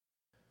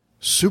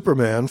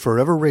Superman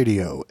Forever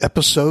Radio,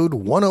 Episode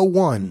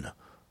 101,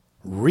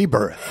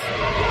 Rebirth.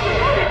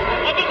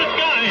 Up in the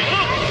sky!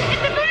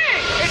 Look!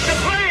 It's a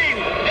plane!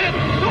 It's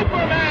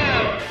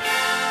Superman!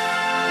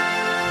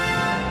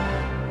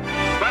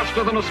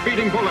 Faster than a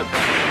speeding bullet.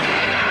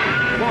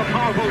 More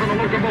powerful than a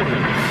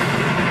locomotive.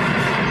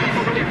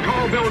 People can leap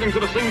tall buildings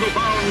at a single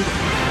bound.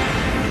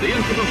 The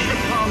incident of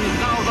Krypton is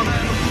now the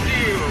man of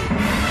steel.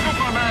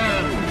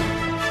 Superman!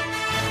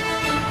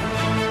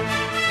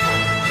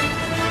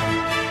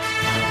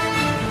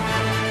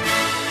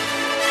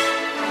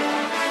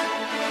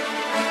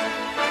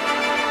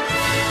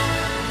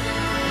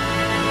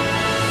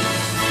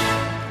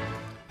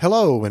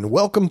 Hello, and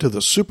welcome to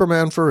the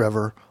Superman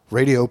Forever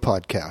Radio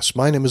Podcast.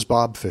 My name is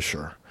Bob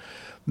Fisher.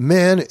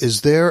 Man,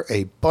 is there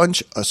a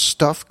bunch of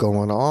stuff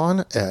going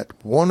on at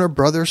Warner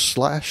Brothers /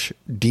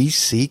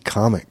 DC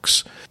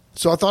Comics.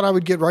 So I thought I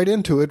would get right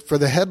into it. For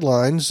the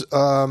headlines,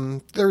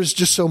 there's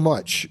just so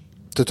much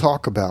to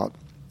talk about.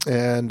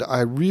 And I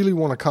really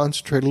want to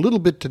concentrate a little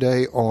bit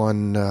today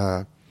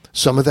on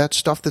some of that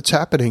stuff that's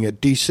happening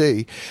at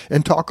DC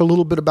and talk a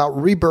little bit about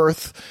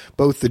Rebirth,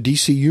 both the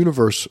DC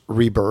Universe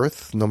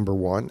Rebirth, number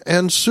 1,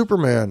 and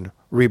Superman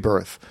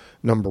Rebirth,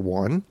 number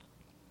 1.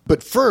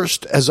 But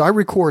first, as I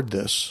record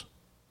this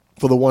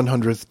for the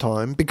 100th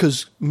time,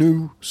 because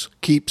news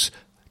keeps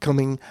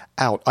coming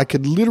out, I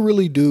could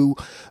literally do,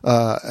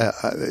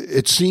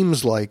 it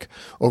seems like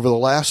over the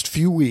last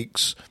few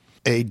weeks,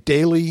 a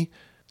daily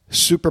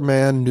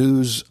Superman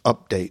news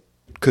update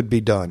could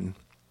be done.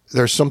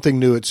 There's something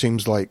new, it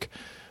seems like,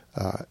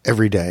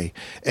 every day.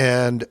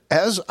 And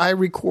as I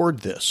record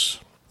this,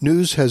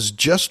 news has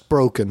just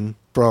broken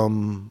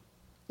from,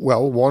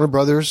 well, Warner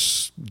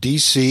Brothers,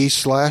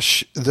 DC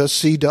 / the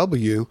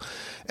CW,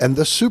 and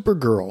the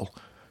Supergirl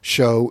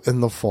show in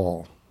the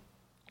fall.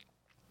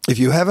 If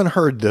you haven't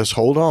heard this,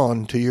 hold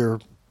on to your...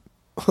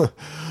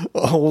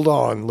 hold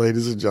on,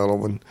 ladies and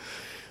gentlemen.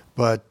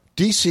 But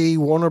DC,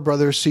 Warner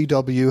Brothers,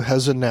 CW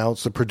has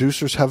announced, the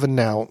producers have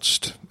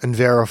announced and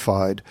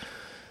verified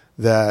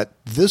that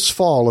this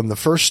fall, in the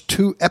first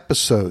 2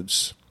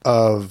 episodes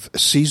of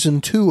Season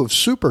 2 of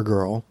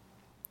Supergirl,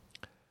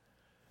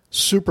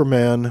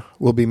 Superman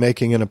will be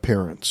making an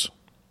appearance.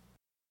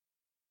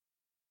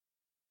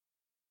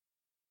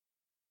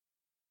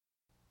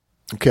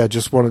 Okay, I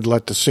just wanted to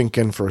let this sink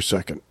in for a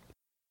second.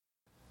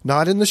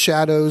 Not in the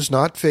shadows,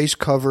 not face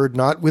covered,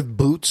 not with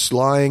boots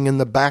lying in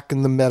the back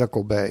in the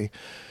medical bay.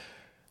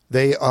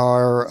 They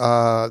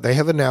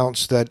have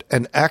announced that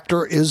an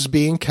actor is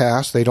being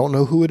cast. They don't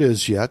know who it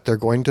is yet. They're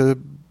going to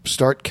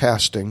start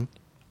casting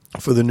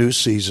for the new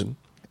season.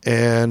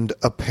 And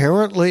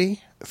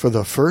apparently, for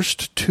the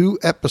first 2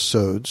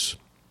 episodes,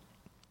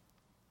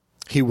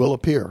 he will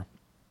appear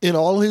in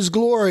all his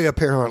glory,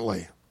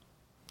 apparently.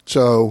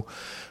 So,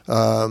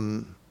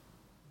 I'm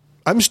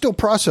still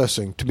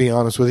processing, to be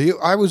honest with you.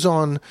 I was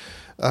on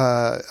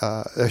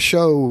a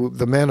show,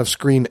 the Man of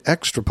Screen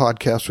Extra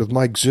podcast with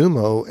Mike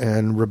Zumo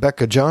and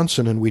Rebecca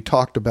Johnson, and we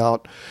talked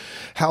about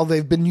how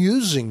they've been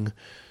using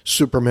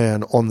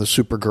Superman on the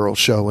Supergirl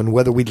show and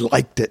whether we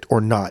liked it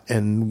or not,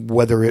 and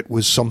whether it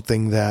was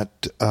something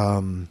that,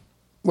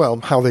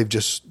 how they've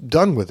just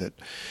done with it.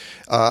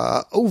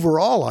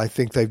 Overall, I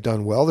think they've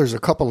done well. There's a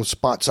couple of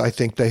spots I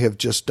think they have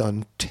just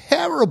done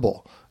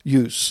terrible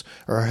use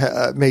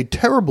or made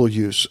terrible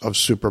use of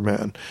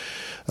Superman.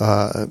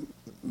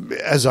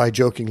 As I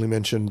jokingly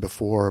mentioned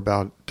before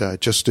about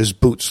just his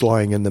boots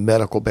lying in the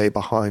medical bay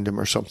behind him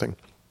or something.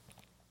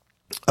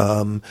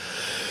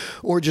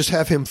 Or just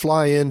have him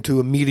fly in to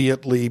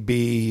immediately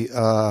be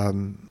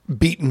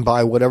beaten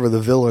by whatever the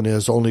villain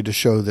is, only to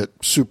show that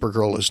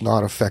Supergirl is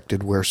not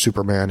affected where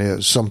Superman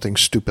is. Something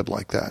stupid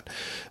like that.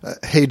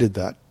 Hated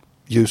that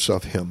use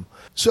of him.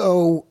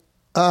 So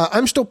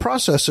I'm still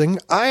processing.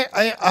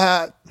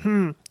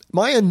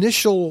 My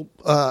initial,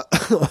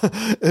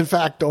 in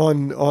fact,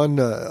 on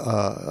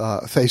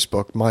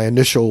Facebook, my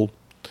initial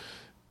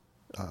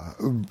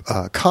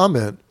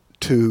comment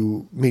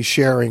to me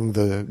sharing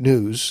the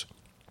news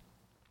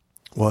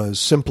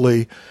was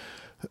simply,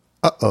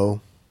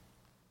 uh-oh.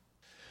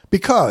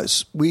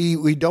 Because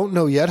we don't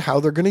know yet how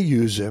they're going to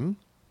use him.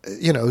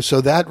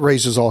 So that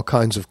raises all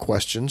kinds of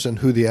questions, and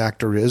who the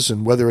actor is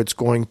and whether it's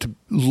going to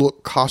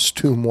look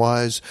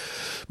costume-wise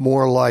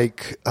more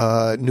like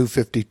New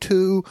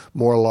 52,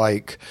 more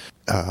like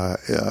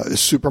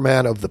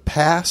Superman of the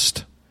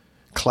past,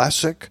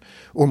 classic,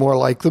 or more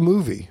like the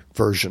movie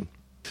version.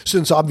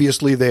 Since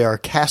obviously they are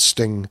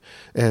casting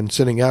and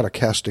sending out a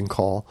casting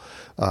call,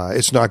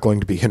 it's not going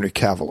to be Henry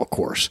Cavill, of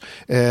course,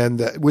 and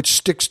which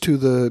sticks to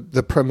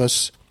the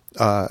premise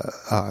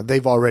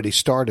they've already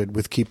started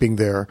with keeping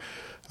their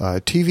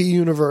TV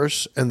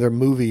universe and their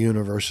movie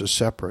universes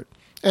separate.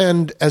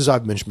 And as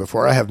I've mentioned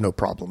before, I have no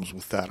problems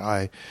with that.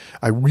 I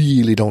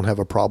really don't have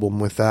a problem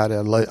with that.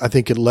 I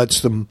think it lets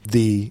them,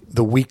 the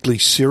weekly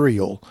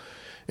serial,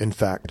 in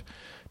fact,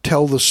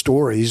 tell the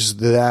stories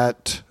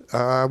that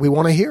we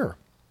want to hear.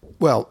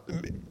 Well,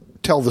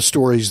 tell the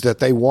stories that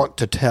they want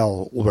to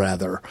tell,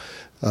 rather,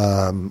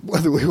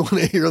 whether we want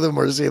to hear them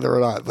or see them or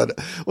not. But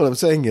what I'm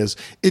saying is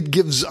it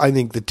gives, I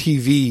think, the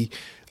TV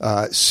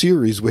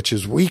series, which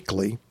is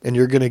weekly, and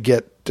you're going to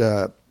get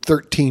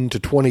 13 to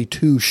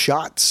 22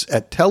 shots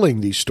at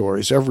telling these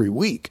stories every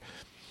week.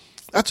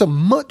 That's a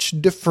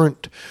much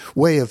different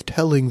way of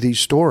telling these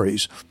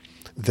stories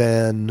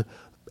than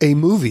a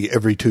movie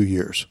every 2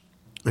 years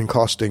and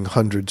costing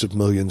hundreds of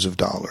millions of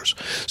dollars.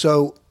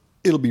 So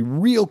it'll be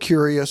real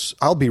curious.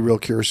 I'll be real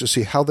curious to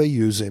see how they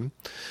use him.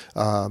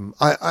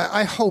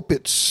 I hope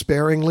it's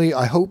sparingly.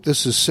 I hope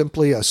this is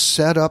simply a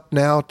setup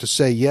now to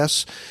say,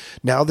 yes,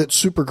 now that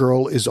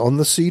Supergirl is on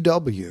the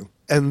CW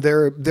and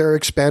they're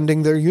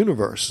expanding their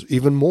universe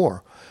even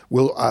more.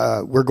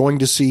 We're going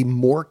to see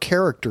more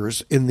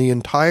characters in the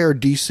entire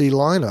DC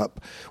lineup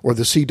or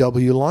the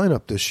CW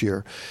lineup this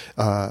year,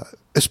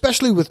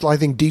 especially with, I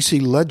think,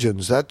 DC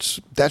Legends.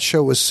 That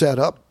show is set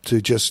up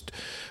to just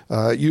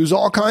use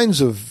all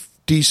kinds of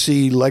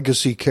DC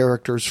legacy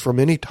characters from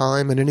any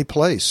time and any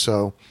place.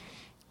 So,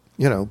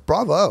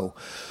 bravo.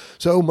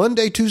 So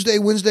Monday, Tuesday,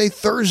 Wednesday,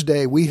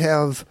 Thursday, we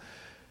have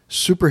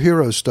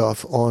superhero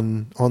stuff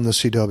on the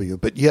CW.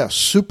 But yes,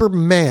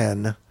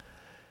 Superman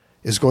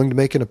is going to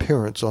make an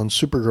appearance on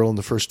Supergirl in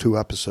the first 2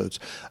 episodes.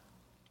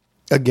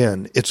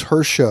 Again, it's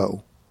her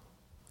show.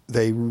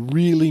 They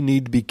really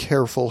need to be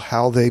careful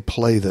how they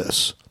play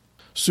this.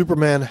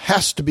 Superman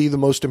has to be the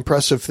most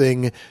impressive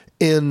thing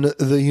in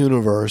the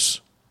universe,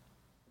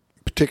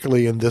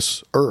 particularly in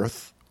this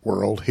Earth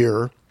world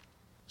here.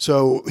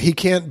 So he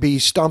can't be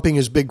stomping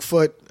his big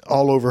foot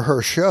all over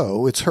her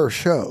show. It's her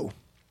show.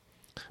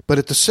 But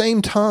at the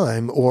same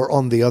time, or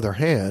on the other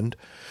hand,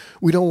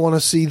 we don't want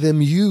to see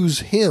them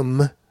use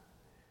him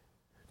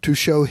to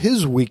show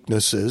his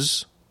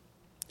weaknesses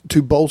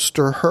to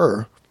bolster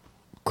her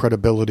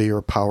credibility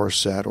or power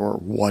set or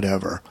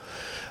whatever.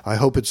 I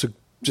hope it's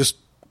just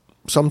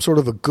some sort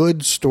of a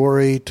good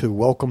story to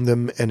welcome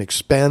them and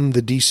expand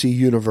the DC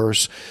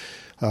universe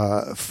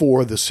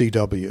for the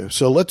CW.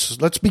 So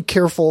let's be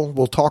careful.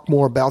 We'll talk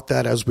more about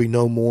that as we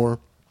know more.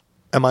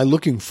 Am I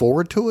looking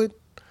forward to it?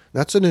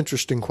 That's an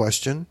interesting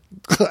question.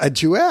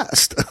 Glad you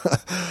asked.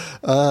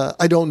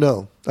 I don't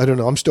know.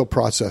 I'm still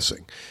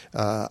processing.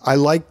 I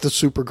like the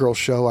Supergirl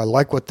show. I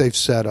like what they've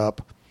set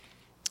up.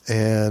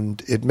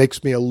 And it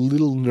makes me a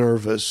little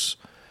nervous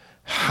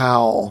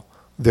how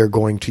they're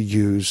going to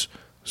use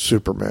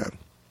Superman.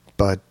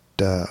 But,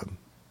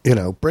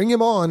 bring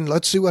him on.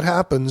 Let's see what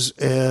happens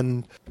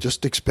and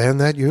just expand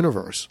that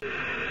universe.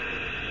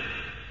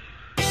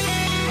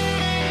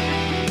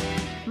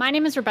 My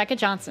name is Rebecca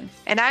Johnson.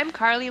 And I'm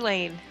Carly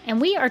Lane.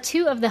 And we are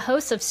 2 of the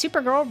hosts of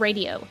Supergirl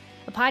Radio,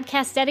 a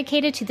podcast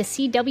dedicated to the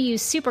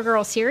CW's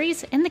Supergirl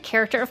series and the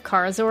character of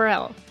Kara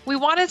Zor-El. We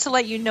wanted to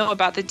let you know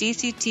about the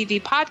DC TV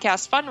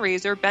podcast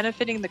fundraiser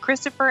benefiting the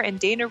Christopher and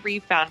Dana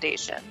Reeve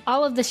Foundation.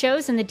 All of the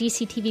shows in the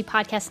DC TV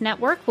Podcast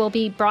Network will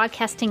be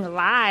broadcasting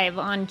live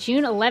on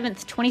June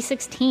 11th,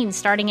 2016,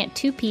 starting at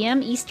 2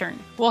 p.m. Eastern.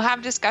 We'll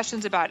have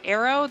discussions about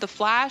Arrow, The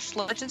Flash,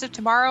 Legends of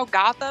Tomorrow,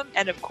 Gotham,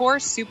 and of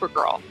course,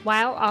 Supergirl.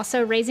 While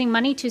also raising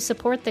money to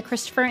support the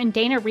Christopher and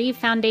Dana Reeve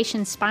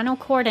Foundation's spinal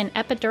cord and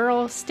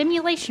epidural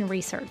stimulation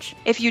research.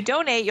 If you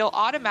donate, you'll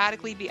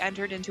automatically be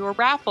entered into a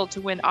raffle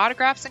to win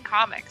autographs and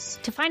comics.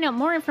 To find out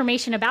more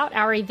information about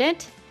our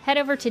event, head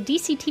over to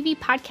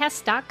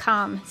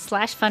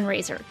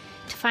dctvpodcast.com/fundraiser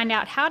to find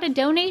out how to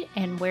donate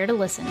and where to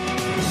listen.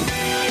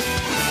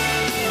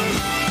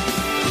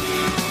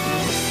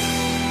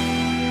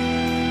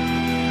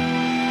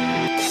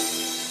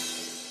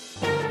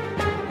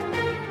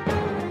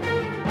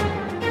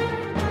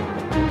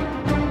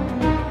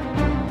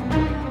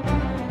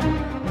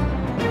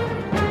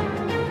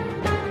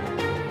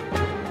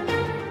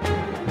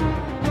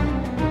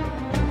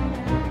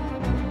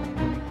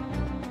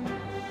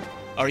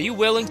 Are you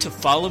willing to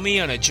follow me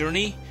on a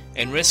journey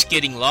and risk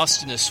getting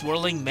lost in a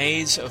swirling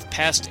maze of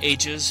past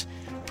ages,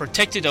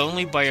 protected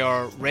only by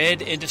our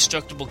red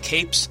indestructible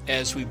capes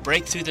as we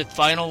break through the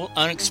final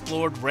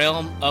unexplored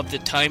realm of the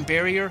time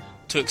barrier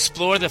to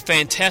explore the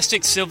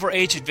fantastic Silver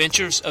Age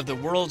adventures of the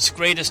world's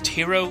greatest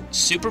hero,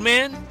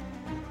 Superman?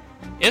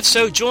 If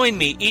so, join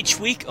me each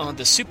week on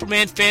the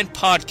Superman Fan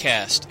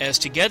Podcast, as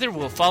together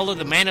we'll follow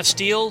the Man of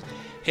Steel,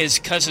 his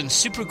cousin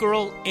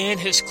Supergirl, and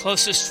his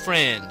closest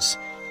friends,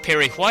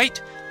 Perry White,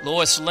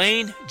 Lois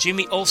Lane,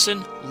 Jimmy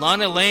Olsen,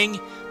 Lana Lang,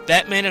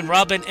 Batman and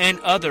Robin, and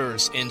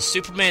others in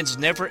Superman's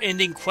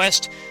never-ending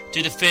quest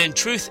to defend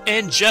truth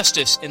and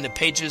justice in the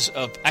pages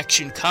of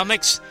Action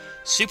Comics,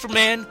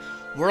 Superman,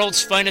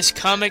 World's Finest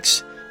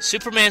Comics,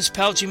 Superman's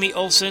pal Jimmy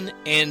Olsen,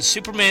 and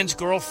Superman's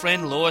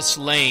girlfriend Lois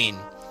Lane.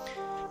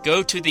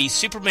 Go to the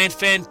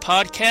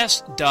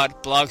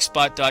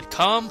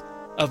supermanfanpodcast.blogspot.com,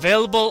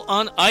 available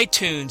on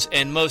iTunes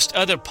and most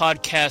other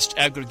podcast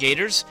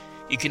aggregators.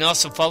 You can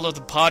also follow the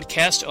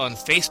podcast on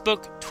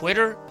Facebook,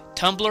 Twitter,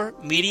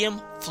 Tumblr,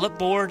 Medium,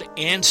 Flipboard,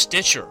 and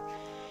Stitcher.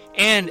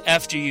 And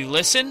after you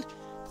listen,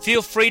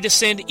 feel free to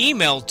send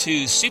email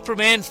to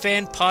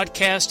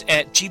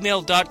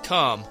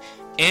supermanfanpodcast@gmail.com.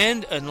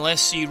 And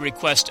unless you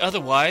request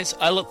otherwise,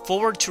 I look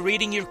forward to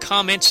reading your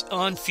comments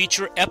on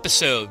future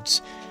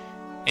episodes.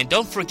 And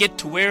don't forget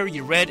to wear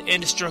your red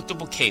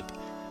indestructible cape,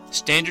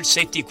 standard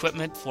safety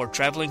equipment for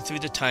traveling through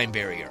the time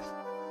barrier.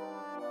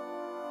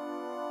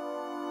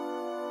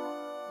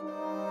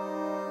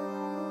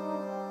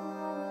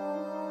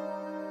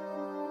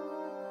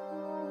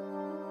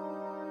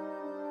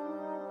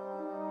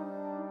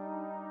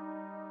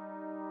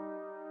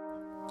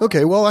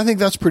 Okay, well, I think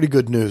that's pretty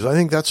good news. I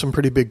think that's some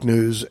pretty big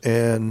news,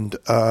 and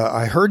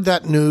I heard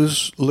that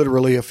news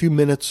literally a few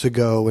minutes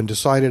ago and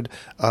decided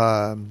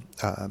I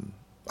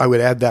would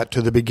add that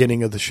to the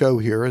beginning of the show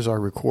here as I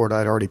record.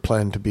 I'd already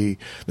planned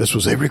this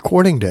was a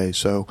recording day,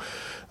 so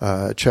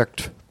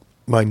checked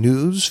my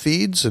news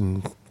feeds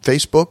and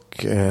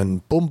Facebook,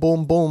 and boom,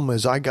 boom, boom,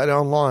 as I got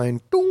online,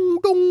 dong,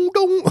 dong,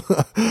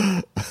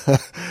 dong.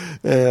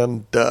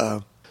 And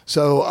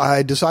so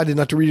I decided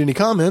not to read any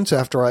comments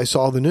after I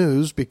saw the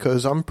news,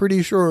 because I'm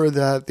pretty sure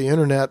that the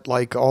internet,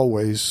 like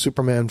always,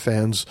 Superman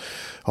fans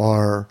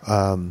are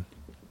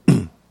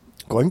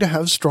going to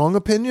have strong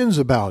opinions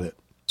about it.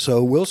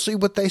 So we'll see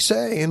what they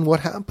say and what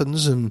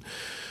happens, and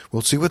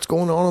we'll see what's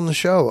going on the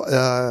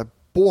show.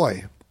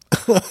 Boy,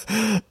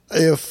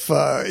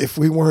 if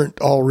we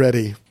weren't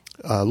already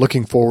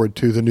looking forward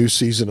to the new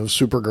season of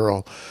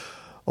Supergirl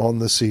on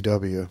the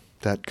CW,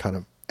 that kind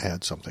of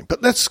adds something.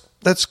 But that's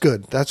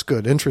good. That's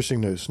good.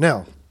 Interesting news.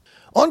 Now,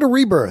 on to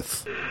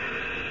Rebirth.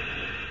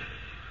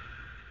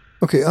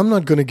 Okay, I'm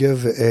not going to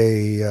give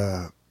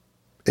a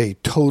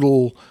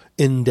total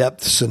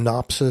in-depth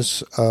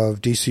synopsis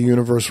of DC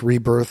Universe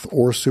Rebirth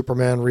or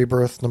Superman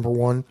Rebirth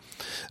 #1,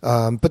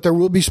 but there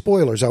will be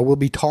spoilers. I will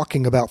be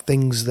talking about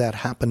things that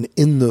happen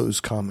in those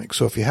comics.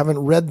 So if you haven't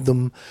read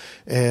them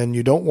and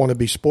you don't want to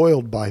be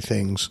spoiled by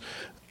things,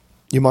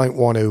 you might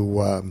want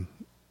to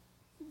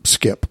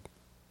skip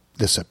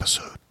this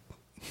episode.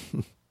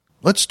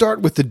 Let's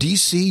start with the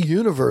DC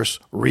Universe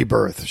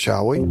Rebirth,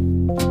 shall we?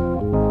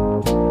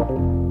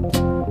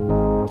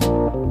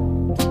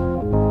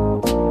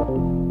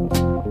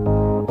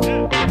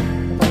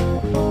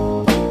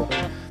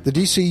 The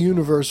DC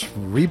Universe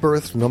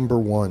Rebirth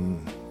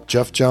 #1.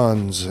 Geoff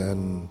Johns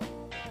and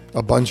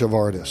a bunch of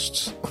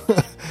artists.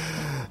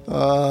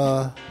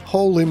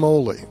 Holy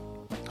moly.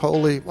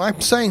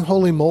 I'm saying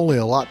holy moly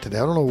a lot today.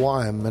 I don't know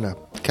why I'm in a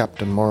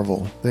Captain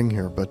Marvel thing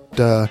here,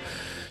 but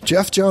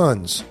Geoff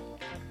Johns,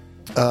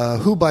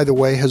 who, by the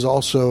way, has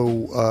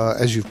also,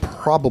 as you've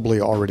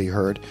probably already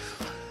heard,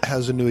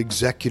 has a new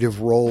executive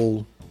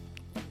role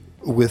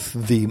with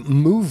the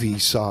movie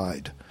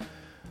side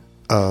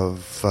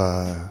of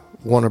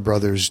Warner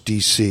Brothers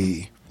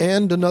DC.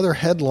 And another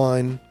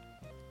headline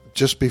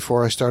just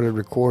before I started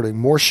recording,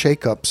 more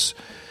shakeups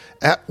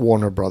at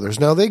Warner Brothers.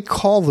 Now, they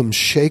call them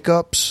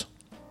shakeups.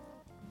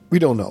 We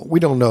don't know.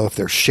 We don't know if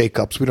they're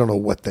shakeups. We don't know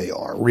what they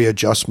are.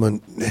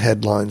 Readjustment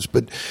headlines.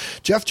 But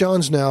Geoff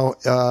Johns now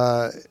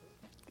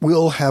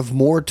will have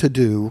more to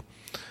do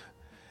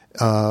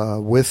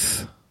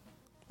with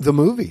the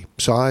movie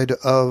side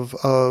of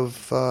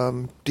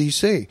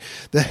DC.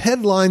 The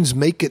headlines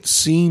make it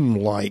seem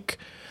like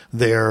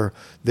they're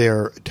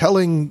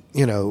telling,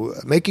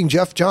 making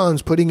Geoff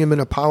Johns, putting him in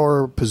a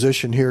power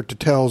position here to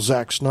tell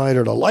Zack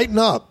Snyder to lighten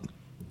up.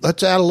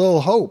 Let's add a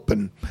little hope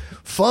and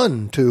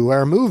fun to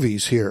our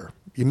movies here.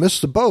 You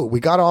missed the boat. We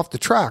got off the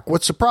track.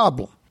 What's the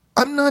problem?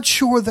 I'm not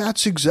sure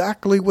that's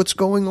exactly what's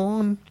going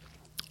on.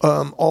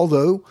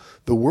 Although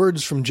the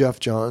words from Geoff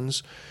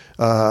Johns,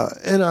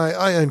 and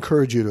I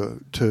encourage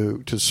you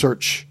to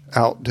search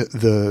out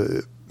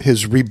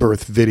his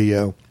Rebirth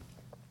video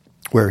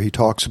where he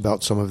talks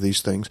about some of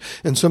these things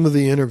and some of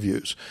the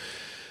interviews,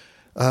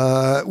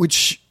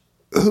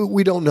 who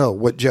we don't know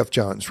what Geoff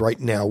Johns right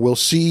now. We'll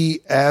see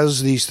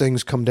as these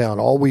things come down.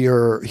 All we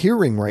are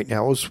hearing right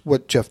now is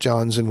what Geoff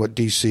Johns and what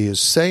DC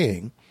is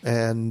saying,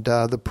 and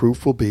the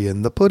proof will be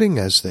in the pudding,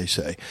 as they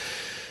say.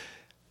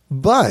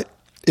 But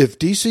if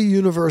DC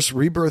Universe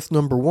Rebirth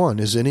 #1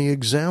 is any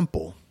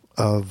example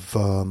of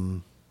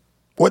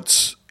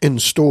what's in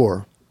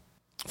store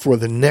for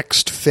the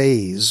next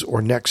phase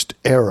or next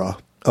era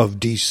of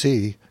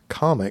DC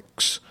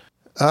Comics,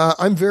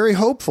 I'm very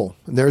hopeful.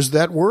 There's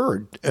that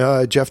word.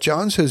 Geoff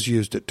Johns has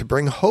used it to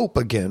bring hope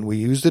again. We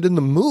used it in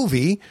the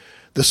movie,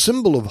 the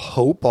symbol of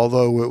hope,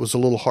 although it was a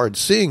little hard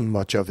seeing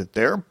much of it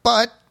there.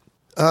 But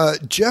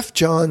Geoff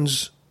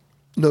Johns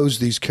knows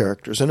these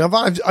characters. And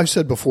I've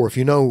said before,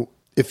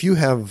 if you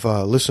have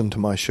listened to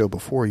my show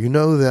before, you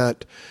know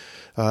that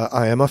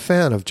I am a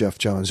fan of Geoff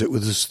Johns. It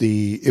was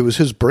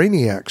his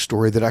Brainiac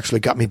story that actually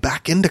got me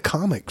back into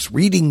comics,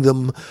 reading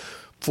them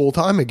full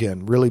time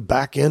again, really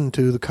back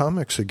into the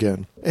comics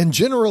again. And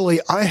generally,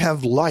 I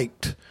have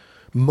liked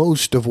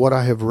most of what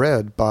I have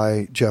read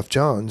by Geoff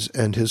Johns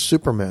and his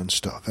Superman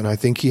stuff. And I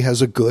think he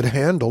has a good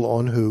handle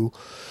on who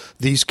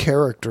these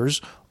characters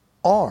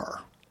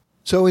are.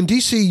 So in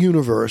DC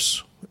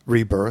Universe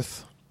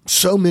Rebirth,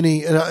 so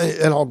many, and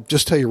I'll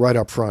just tell you right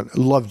up front,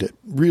 loved it.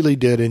 Really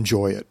did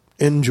enjoy it.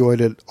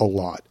 Enjoyed it a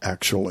lot,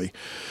 actually.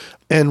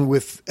 And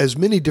with as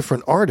many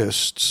different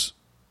artists,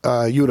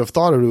 you would have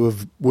thought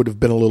it would have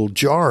been a little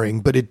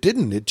jarring, but it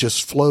didn't. It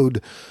just flowed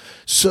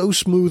so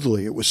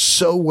smoothly. It was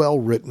so well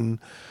written.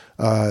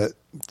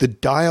 The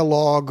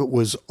dialogue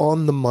was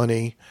on the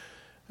money.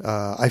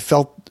 I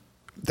felt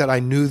that I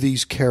knew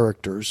these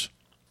characters,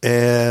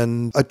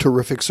 and a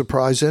terrific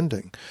surprise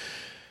ending.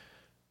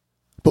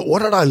 But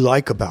what did I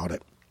like about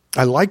it?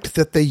 I liked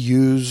that they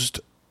used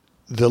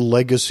the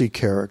legacy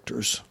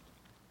characters.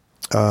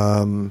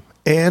 And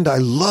I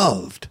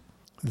loved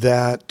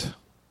that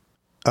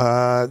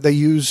they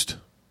used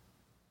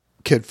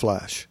Kid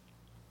Flash.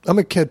 I'm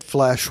a Kid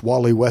Flash,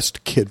 Wally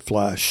West Kid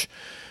Flash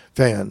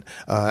fan.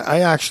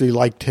 I actually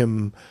liked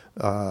him.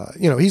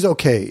 He's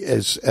okay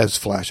as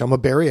Flash. I'm a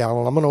Barry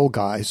Allen. I'm an old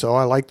guy, so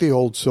I like the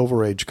old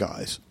Silver Age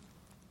guys.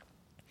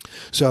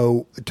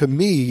 So to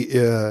me,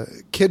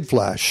 Kid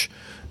Flash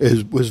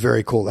was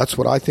very cool. That's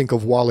what I think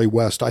of Wally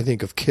West. I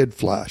think of Kid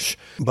Flash.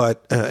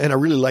 But and I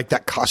really like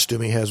that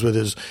costume he has with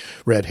his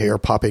red hair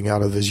popping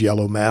out of his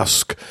yellow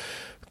mask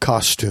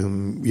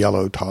costume,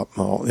 yellow top.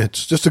 Oh,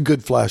 it's just a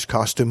good Flash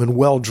costume and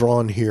well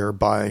drawn here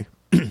by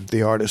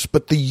the artist.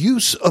 But the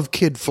use of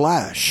Kid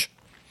Flash,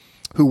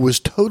 who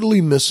was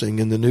totally missing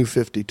in the New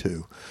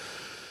 52,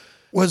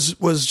 was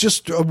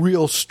just a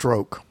real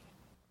stroke.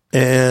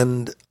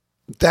 And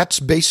that's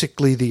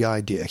basically the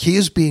idea. He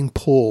is being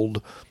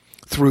pulled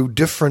through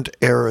different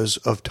eras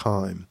of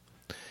time.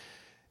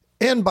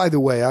 And by the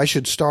way, I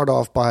should start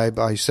off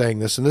by saying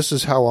this, and this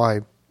is how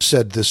I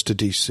said this to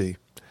DC.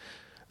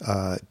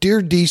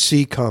 Dear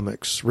DC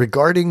Comics,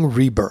 regarding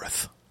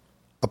Rebirth,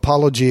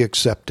 apology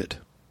accepted.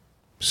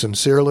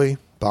 Sincerely,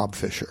 Bob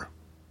Fisher.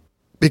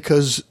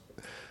 Because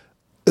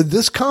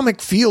this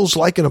comic feels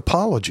like an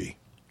apology,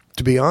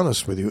 to be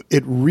honest with you.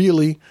 It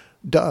really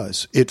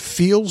does. It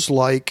feels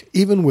like,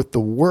 even with the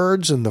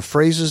words and the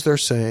phrases they're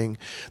saying,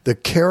 the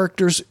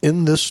characters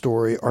in this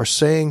story are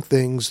saying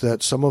things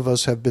that some of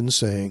us have been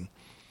saying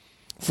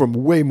from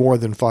way more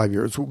than 5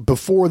 years,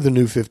 before the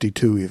New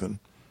 52 even,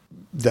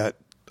 that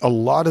a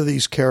lot of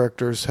these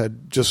characters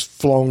had just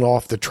flown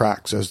off the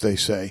tracks, as they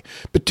say,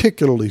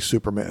 particularly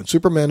Superman.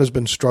 Superman has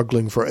been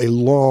struggling for a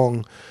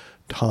long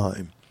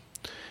time.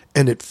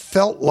 And it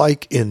felt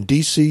like in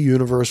DC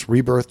Universe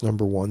Rebirth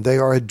 #1, they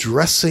are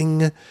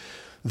addressing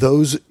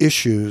those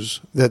issues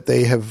that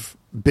they have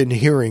been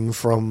hearing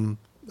from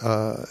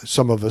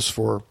some of us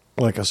for,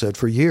 like I said,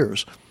 for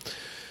years.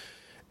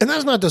 And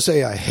that's not to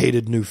say I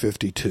hated New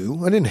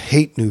 52. I didn't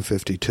hate New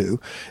 52.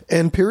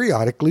 And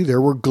periodically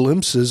there were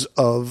glimpses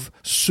of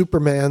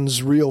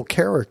Superman's real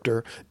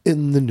character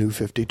in the New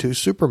 52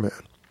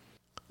 Superman.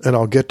 And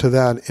I'll get to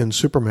that in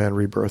Superman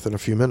Rebirth in a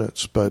few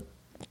minutes. But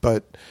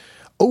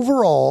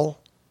overall,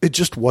 it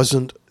just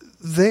wasn't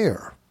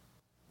there.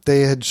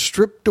 They had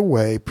stripped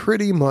away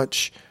pretty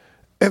much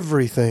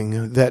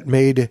everything that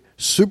made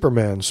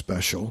Superman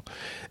special.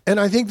 And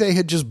I think they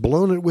had just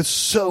blown it with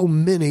so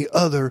many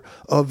other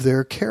of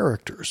their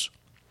characters.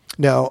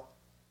 Now,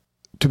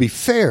 to be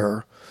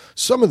fair,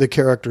 some of the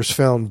characters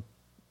found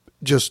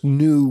just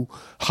new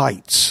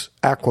heights.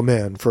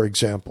 Aquaman, for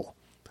example.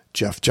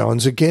 Jeff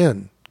Johns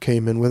again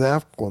came in with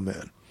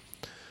Aquaman.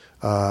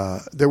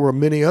 There were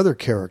many other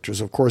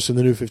characters. Of course, in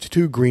the New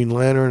 52, Green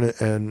Lantern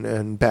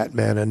and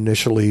Batman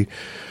initially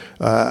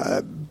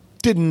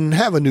didn't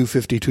have a New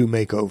 52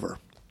 makeover.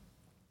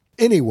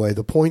 Anyway,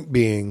 the point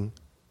being,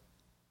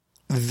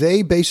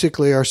 they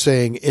basically are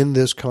saying in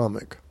this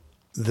comic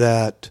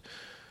that,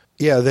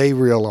 yeah, they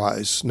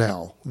realize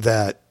now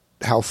that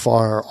how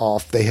far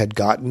off they had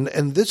gotten,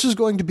 and this is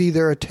going to be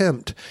their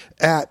attempt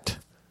at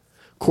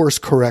course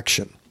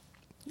correction,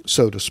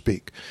 so to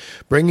speak.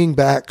 Bringing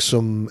back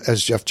some,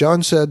 as Jeff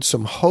Johns said,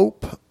 some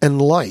hope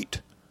and light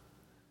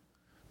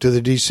to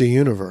the DC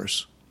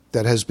Universe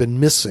that has been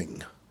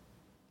missing.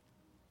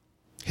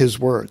 His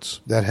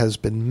words, that has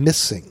been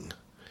missing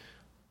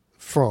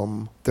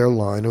from their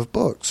line of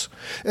books.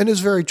 And is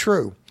very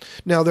true.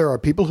 Now, there are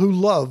people who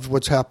love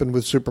what's happened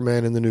with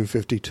Superman in the New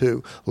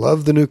 52,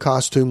 love the new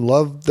costume,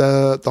 love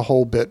the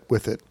whole bit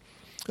with it.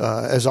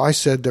 As I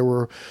said, there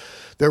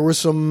were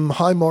some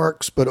high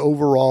marks, but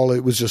overall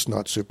it was just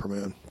not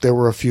Superman. There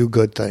were a few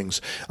good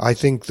things. I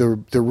think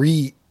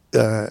the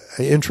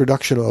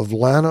introduction of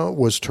Lana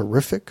was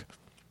terrific.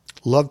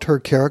 Loved her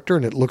character,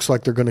 and it looks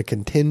like they're going to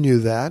continue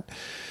that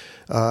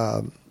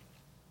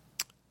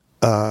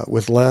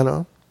with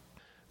Lana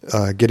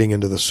getting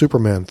into the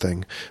Superman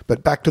thing.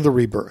 But back to the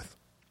Rebirth.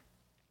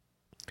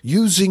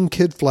 Using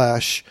Kid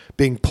Flash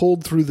being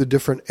pulled through the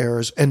different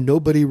eras, and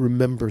nobody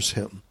remembers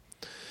him.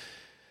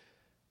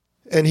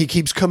 And he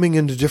keeps coming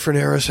into different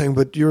eras saying,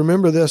 but you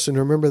remember this and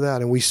remember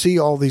that. And we see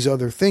all these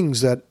other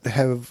things that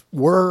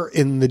were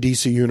in the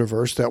DC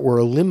Universe that were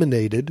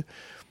eliminated,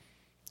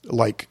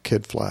 like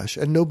Kid Flash,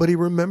 and nobody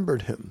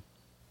remembered him.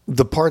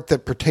 The part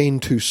that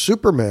pertained to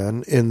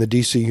Superman in the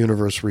DC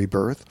Universe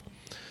Rebirth,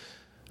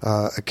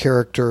 a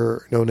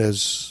character known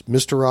as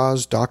Mr.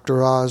 Oz,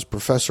 Dr. Oz,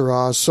 Professor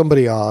Oz,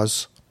 somebody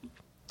Oz,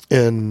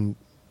 in,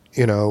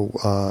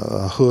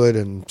 a hood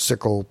and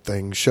sickle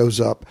thing,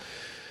 shows up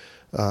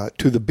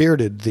to the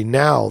bearded,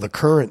 the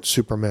current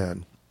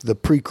Superman, the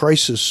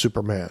pre-crisis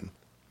Superman,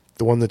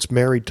 the one that's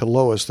married to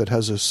Lois that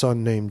has a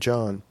son named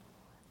John.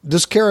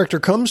 This character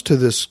comes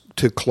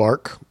to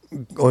Clark,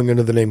 going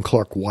under the name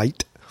Clark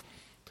White,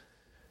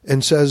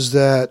 and says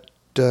that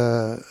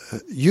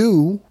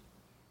you,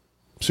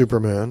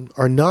 Superman,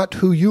 are not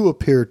who you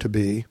appear to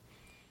be,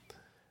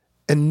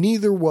 and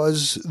neither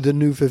was the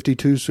New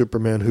 52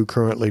 Superman who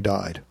currently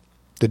died,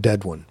 the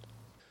dead one.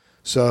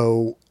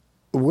 So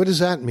what does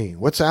that mean?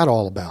 What's that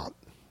all about?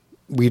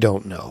 We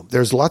don't know.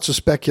 There's lots of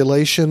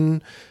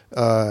speculation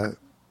that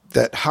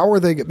how are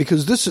they...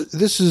 Because this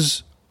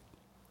is...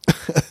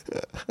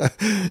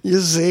 You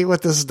see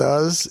what this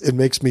does? It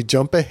makes me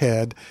jump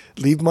ahead,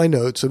 leave my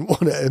notes, and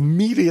want to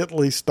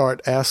immediately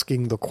start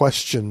asking the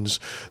questions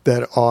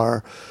that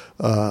are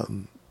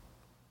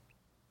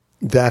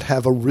that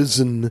have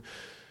arisen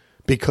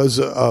because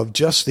of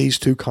just these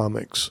two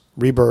comics,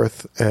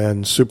 Rebirth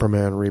and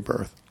Superman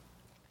Rebirth.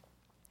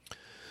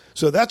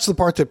 So that's the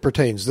part that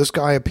pertains. This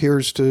guy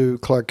appears to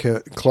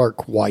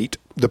Clark White,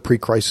 the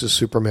pre-crisis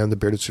Superman, the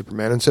bearded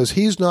Superman, and says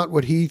he's not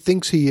what he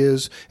thinks he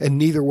is, and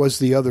neither was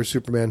the other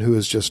Superman who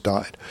has just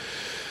died.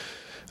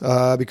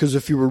 Because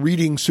if you were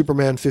reading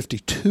Superman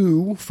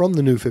 52 from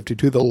the New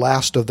 52, the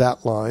last of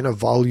that line of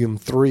Volume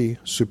 3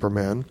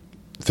 Superman,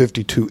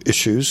 52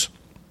 issues,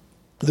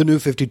 the New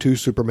 52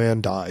 Superman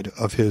died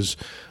of his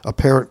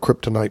apparent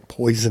kryptonite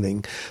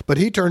poisoning, but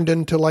he turned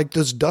into like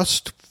this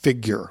dust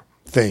figure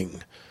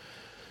thing.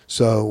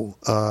 So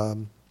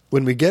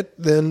when we get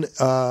then...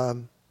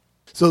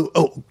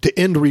 to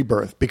end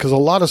Rebirth, because a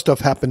lot of stuff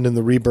happened in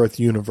the Rebirth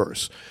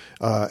universe,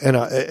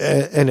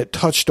 and it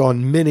touched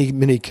on many,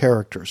 many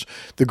characters.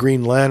 The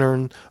Green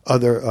Lantern,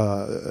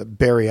 other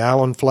Barry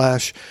Allen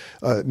Flash,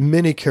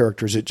 many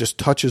characters it just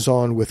touches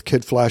on, with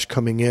Kid Flash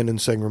coming in and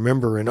saying,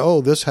 remember, and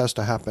this has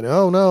to happen.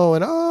 Oh, no,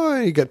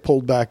 and you get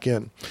pulled back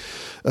in.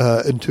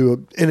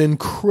 Into an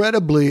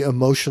incredibly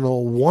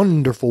emotional,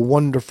 wonderful,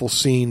 wonderful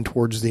scene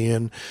towards the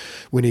end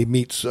when he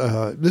meets...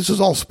 this is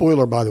all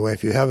spoiler, by the way,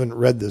 if you haven't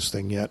read this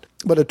thing yet.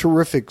 But a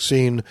terrific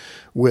scene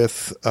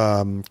with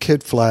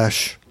Kid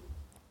Flash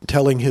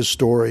telling his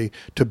story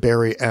to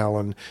Barry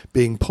Allen,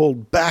 being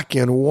pulled back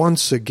in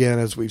once again,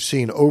 as we've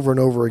seen over and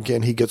over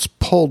again. He gets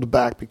pulled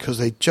back because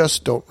they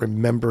just don't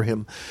remember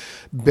him.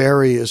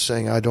 Barry is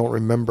saying, I don't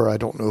remember. I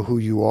don't know who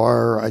you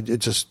are. I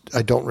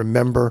don't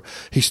remember.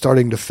 He's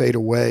starting to fade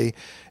away.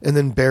 And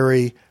then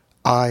Barry,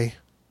 I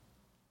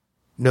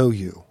know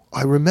you.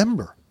 I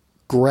remember.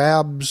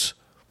 Grabs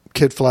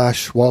Kid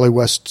Flash, Wally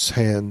West's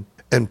hand,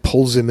 and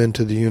pulls him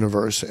into the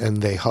universe,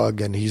 and they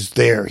hug, and he's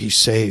there. He's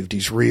saved.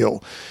 He's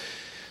real.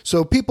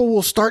 So people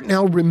will start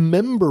now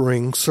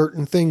remembering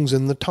certain things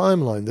in the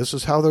timeline. This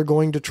is how they're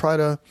going to try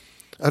to...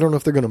 I don't know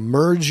if they're going to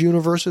merge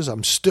universes.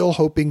 I'm still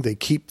hoping they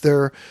keep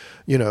their,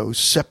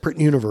 separate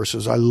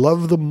universes. I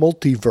love the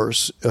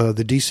multiverse,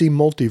 the DC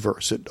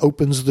multiverse. It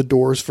opens the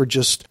doors for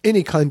just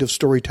any kind of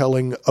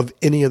storytelling of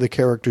any of the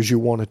characters you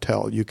want to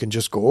tell. You can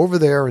just go over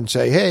there and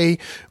say, hey,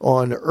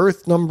 on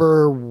Earth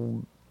number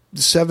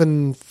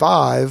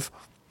 75,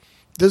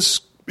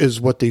 this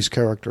is what these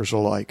characters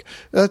are like.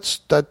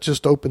 That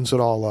just opens it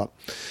all up.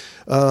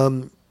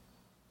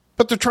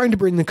 But they're trying to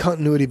bring the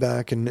continuity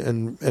back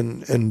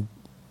and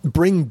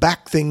bring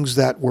back things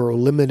that were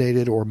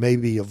eliminated or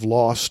maybe have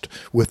lost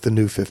with the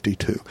New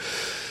 52.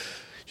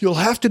 You'll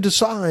have to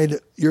decide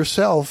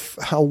yourself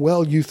how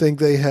well you think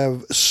they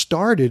have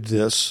started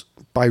this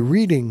by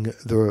reading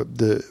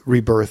the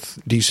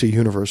Rebirth, DC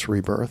Universe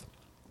Rebirth,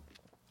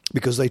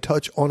 because they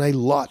touch on a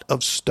lot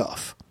of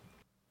stuff.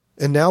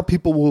 And now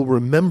people will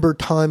remember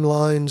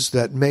timelines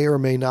that may or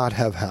may not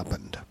have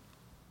happened.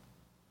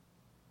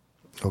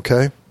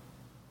 Okay?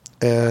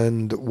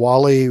 And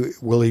Wally,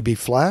 will he be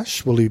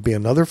Flash? Will he be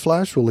another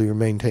Flash? Will he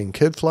maintain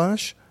Kid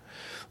Flash?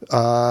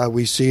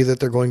 We see that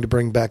they're going to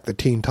bring back the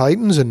Teen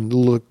Titans, and it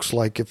looks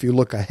like if you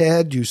look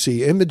ahead, you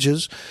see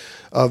images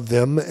of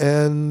them,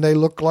 and they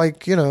look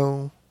like,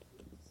 Teen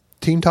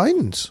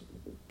Titans.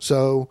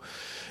 So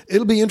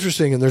it'll be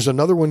interesting. And there's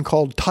another one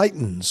called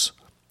Titans,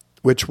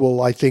 which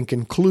will, I think,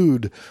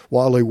 include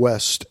Wally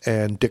West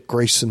and Dick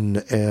Grayson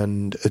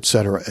and et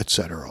cetera,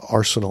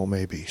 Arsenal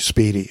maybe,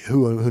 Speedy,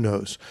 who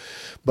knows.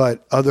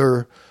 But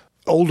other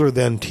older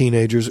than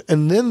teenagers.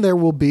 And then there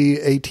will be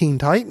a Teen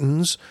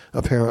Titans,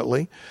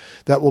 apparently,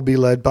 that will be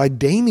led by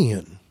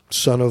Damian,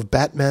 son of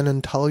Batman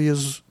and Talia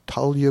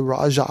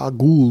Raja al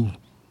Ghul,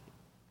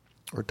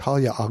 or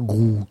Talia al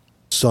Ghul,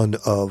 son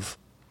of,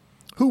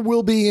 who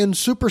will be in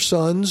Super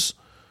Sons,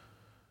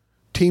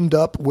 teamed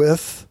up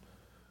with...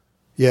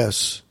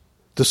 Yes,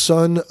 the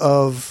son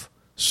of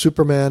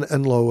Superman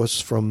and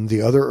Lois from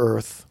the other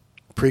Earth,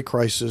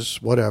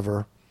 pre-crisis,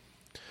 whatever.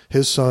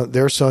 His son,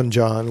 their son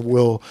John,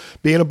 will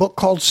be in a book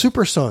called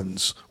Super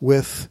Sons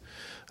with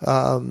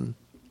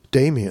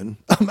Damian.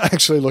 I'm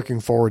actually looking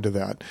forward to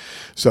that.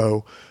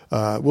 So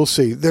we'll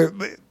see.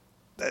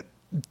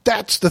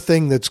 That's the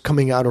thing that's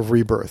coming out of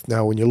Rebirth.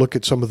 Now, when you look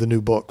at some of the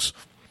new books,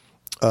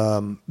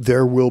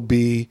 there will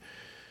be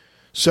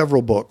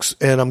several books.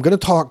 And I'm going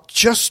to talk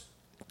just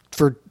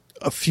for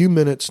a few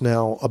minutes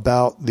now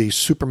about the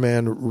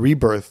Superman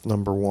Rebirth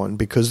 #1,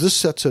 because this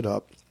sets it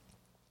up.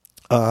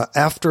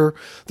 After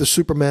the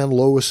Superman,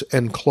 Lois,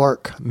 and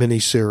Clark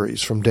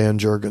miniseries from Dan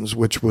Jurgens,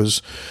 which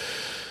was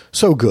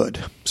so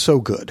good.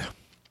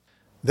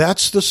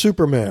 That's the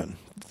Superman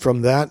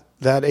from that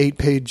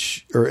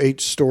 8-page or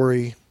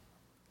 8-story,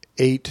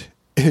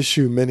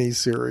 8-issue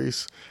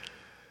miniseries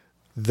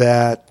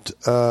that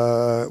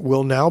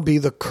will now be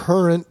the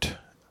current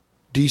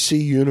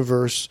DC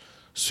Universe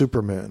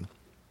Superman.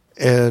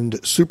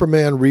 And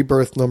Superman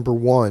Rebirth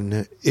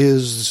 #1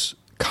 is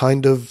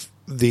kind of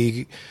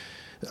the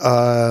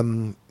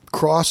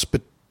cross,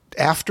 but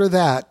after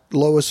that,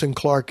 Lois and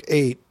Clark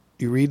 8,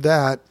 you read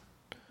that,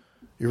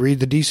 you read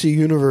the DC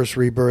Universe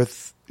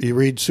Rebirth, you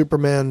read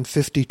Superman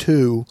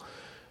 52,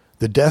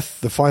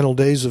 the final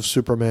days of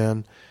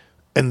Superman,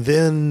 and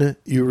then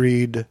you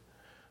read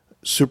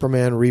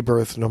Superman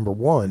Rebirth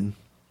 #1,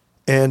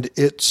 and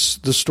it's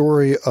the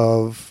story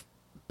of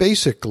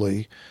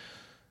basically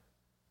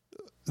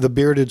the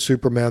bearded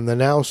Superman, the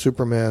now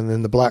Superman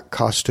in the black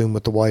costume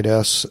with the white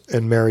S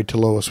and married to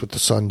Lois with the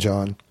son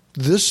John.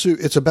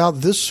 It's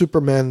about this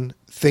Superman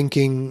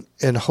thinking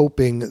and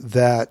hoping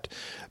that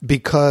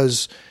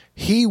because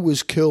he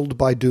was killed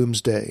by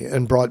Doomsday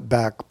and brought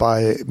back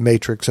by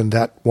Matrix and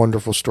that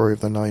wonderful story of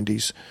the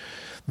 90s,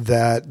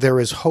 that there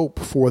is hope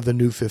for the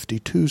New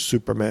 52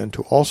 Superman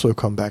to also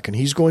come back. And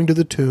he's going to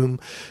the tomb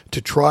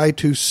to try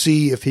to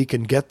see if he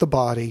can get the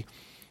body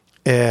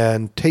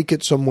and take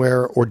it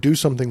somewhere or do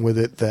something with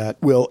it that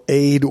will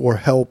aid or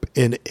help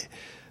in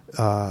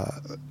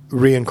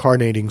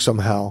reincarnating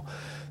somehow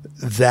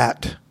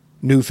that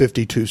New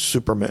 52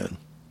 Superman.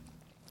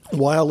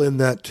 While in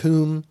that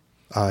tomb,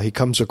 he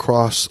comes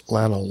across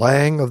Lana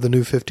Lang of the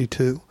New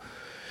 52,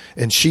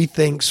 and she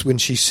thinks when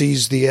she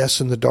sees the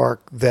S in the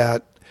dark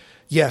that,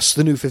 yes,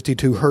 the New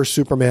 52, her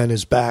Superman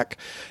is back,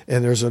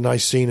 and there's a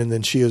nice scene, and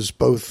then she is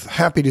both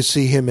happy to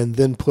see him and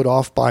then put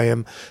off by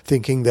him,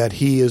 thinking that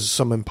he is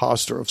some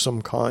imposter of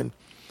some kind.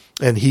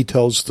 And he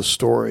tells the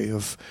story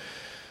of,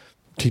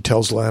 he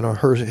tells Lana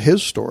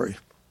his story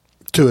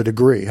to a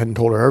degree, hadn't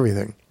told her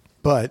everything.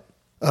 But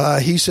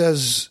he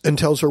says and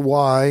tells her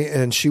why,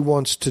 and she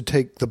wants to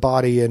take the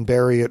body and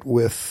bury it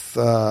with,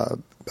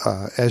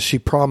 as she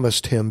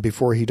promised him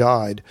before he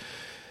died,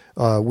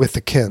 with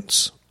the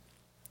Kents.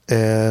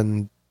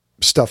 And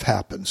stuff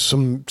happens.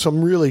 Some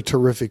really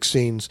terrific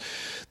scenes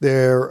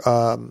there.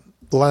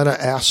 Lana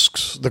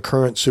asks the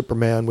current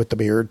Superman with the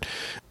beard,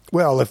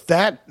 well,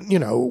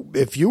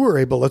 if you were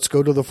able, let's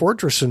go to the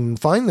fortress and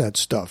find that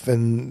stuff.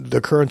 And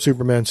the current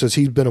Superman says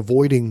he's been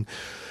avoiding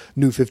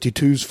New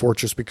 52's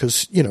fortress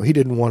because, he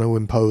didn't want to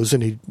impose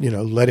and he,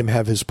 let him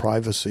have his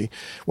privacy.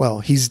 Well,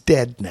 he's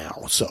dead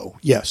now. So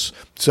yes.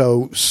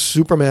 So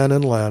Superman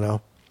and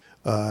Lana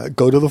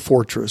go to the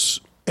fortress.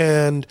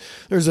 And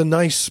there's a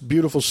nice,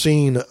 beautiful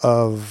scene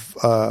of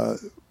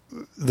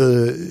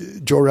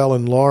the Jor-El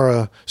and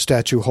Lara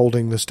statue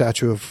holding the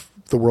statue of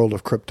the world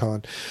of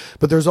Krypton.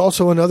 But there's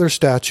also another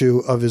statue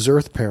of his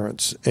Earth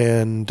parents.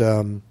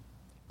 And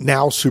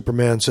now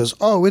Superman says,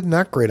 oh, isn't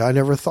that great? I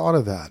never thought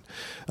of that.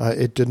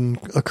 It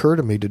didn't occur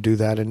to me to do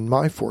that in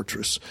my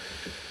fortress.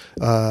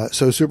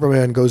 So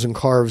Superman goes and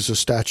carves a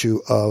statue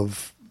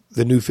of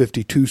the New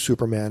 52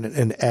 Superman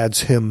and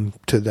adds him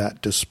to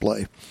that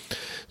display.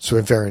 So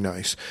very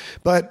nice.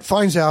 But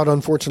finds out,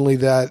 unfortunately,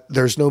 that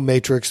there's no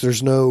Matrix,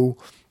 there's no,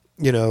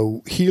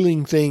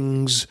 healing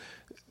things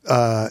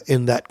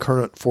in that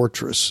current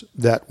fortress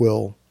that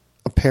will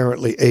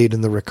apparently aid in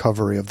the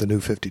recovery of the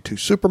New 52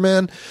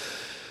 Superman.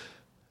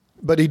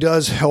 But he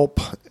does help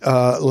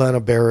Lana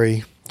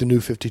bury the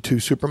New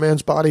 52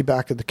 Superman's body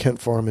back at the Kent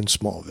farm in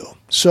Smallville.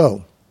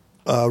 So,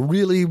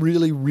 really,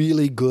 really,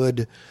 really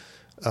good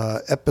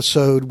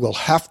episode. We'll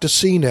have to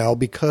see now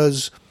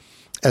because,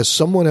 as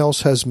someone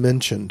else has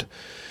mentioned,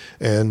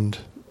 and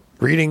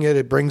reading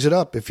it brings it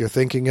up if you're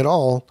thinking at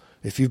all,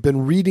 if you've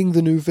been reading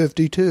the New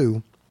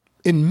 52,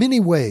 in many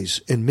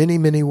ways,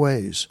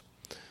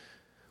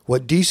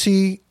 what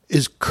DC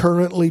is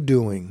currently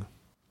doing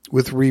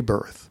with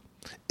Rebirth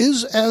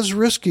is as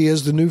risky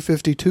as the New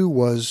 52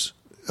 was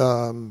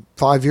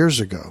 5 years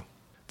ago.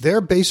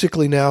 They're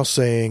basically now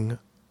saying,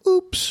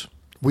 oops,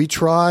 we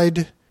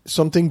tried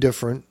something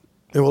different.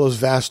 Well, it was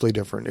vastly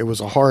different. It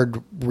was a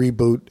hard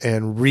reboot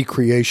and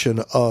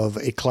recreation of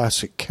a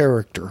classic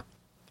character.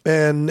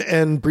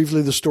 And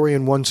briefly, the story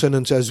in one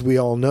sentence, as we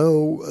all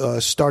know,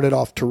 started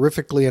off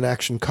terrifically in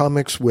Action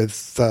Comics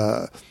with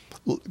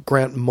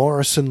Grant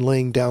Morrison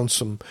laying down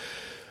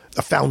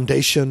a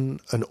foundation,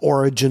 an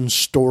origin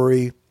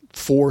story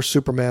for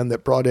Superman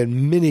that brought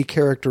in many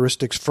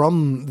characteristics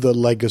from the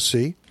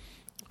legacy,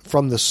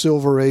 from the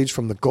Silver Age,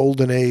 from the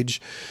Golden Age,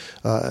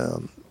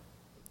 adding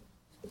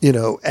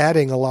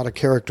a lot of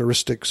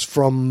characteristics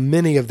from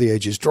many of the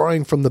ages,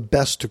 drawing from the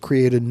best to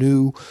create a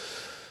new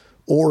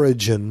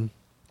origin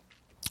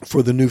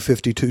for the New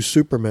 52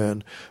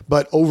 Superman.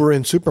 But over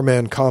in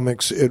Superman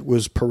comics, it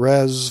was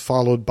Perez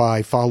followed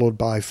by.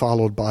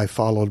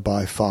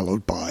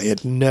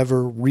 It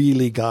never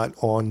really got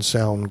on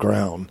sound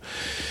ground.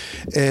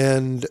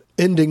 And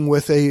ending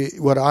with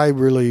what I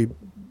really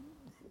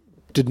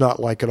did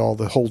not like at all,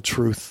 the whole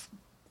truth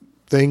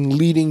thing,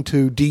 leading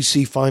to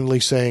DC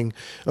finally saying,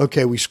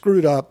 okay, we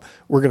screwed up,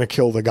 we're going to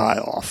kill the guy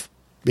off.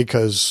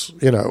 Because,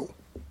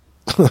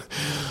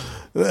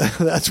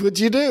 That's what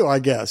you do, I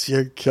guess.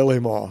 You kill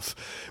him off,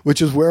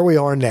 which is where we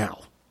are now.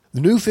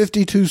 The New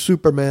 52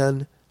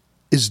 Superman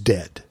is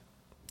dead,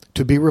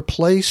 to be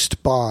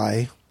replaced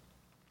by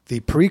the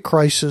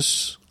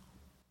pre-crisis,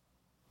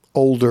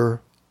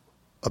 older,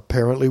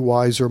 apparently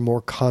wiser,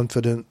 more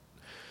confident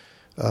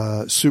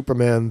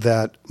Superman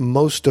that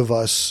most of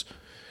us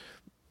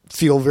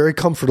feel very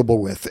comfortable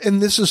with.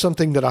 And this is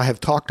something that I have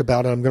talked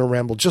about, and I'm going to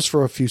ramble just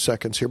for a few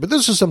seconds here, but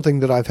this is something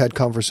that I've had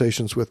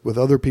conversations with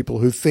other people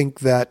who think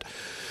that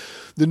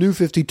the New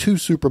 52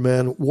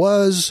 Superman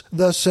was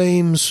the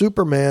same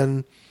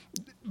Superman,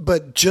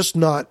 but just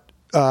not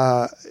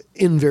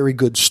in very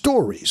good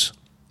stories.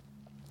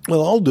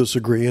 Well, I'll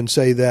disagree and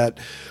say that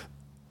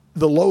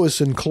the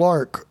Lois and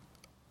Clark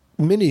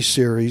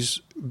miniseries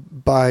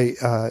by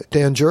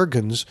Dan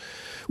Jurgens,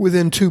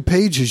 within 2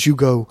 pages you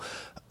go,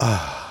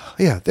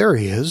 yeah, there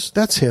he is.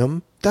 That's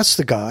him. That's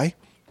the guy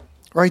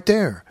right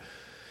there.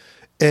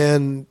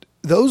 And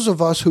those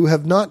of us who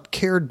have not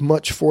cared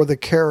much for the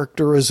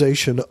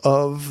characterization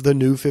of the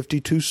New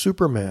 52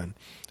 Superman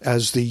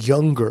as the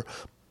younger,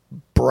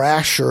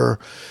 brasher,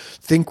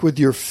 think with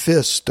your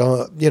fist,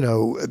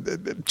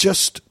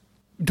 just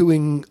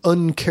doing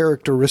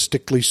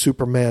uncharacteristically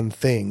Superman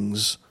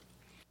things.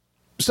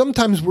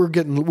 Sometimes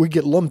we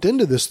get lumped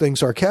into this thing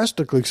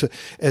sarcastically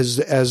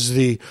as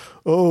the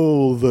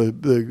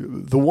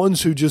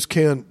ones who just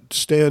can't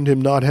stand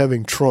him not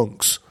having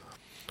trunks.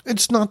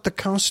 It's not the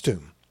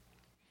costume.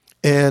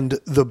 And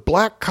the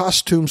black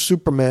costume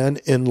Superman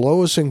in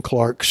Lois and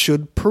Clark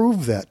should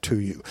prove that to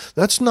you.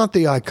 That's not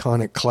the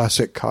iconic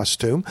classic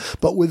costume,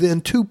 but within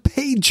 2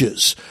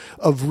 pages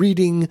of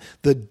reading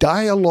the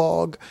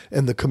dialogue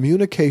and the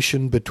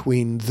communication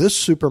between this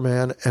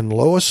Superman and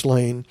Lois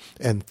Lane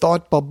and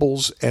thought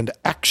bubbles and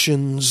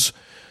actions,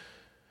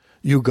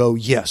 you go,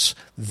 yes,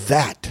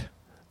 that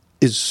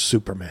is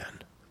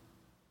Superman.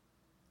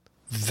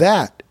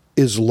 That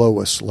is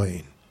Lois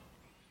Lane.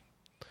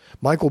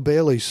 Michael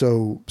Bailey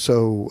so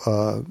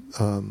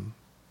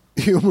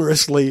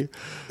humorously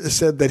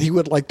said that he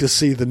would like to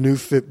see the new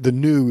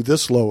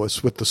this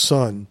Lois with the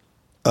sun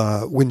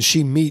when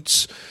she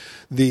meets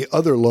the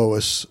other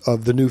Lois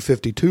of the New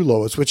 52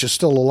 Lois, which is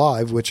still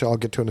alive, which I'll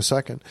get to in a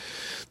second.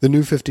 The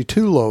New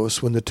 52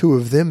 Lois, when the two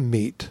of them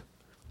meet,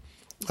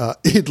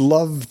 he'd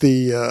love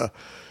the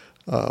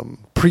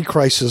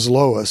pre-crisis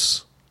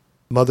Lois,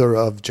 mother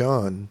of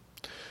John,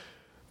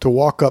 to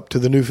walk up to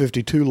the New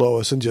 52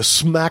 Lois and just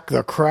smack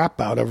the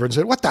crap out of her and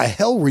say, "What the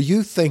hell were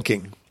you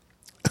thinking?"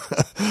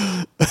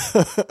 And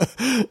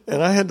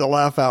I had to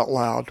laugh out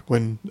loud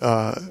when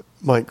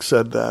Mike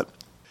said that,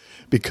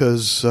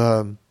 because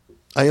I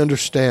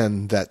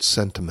understand that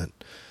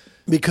sentiment.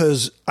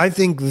 Because I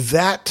think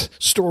that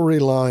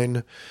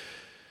storyline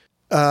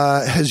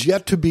has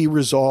yet to be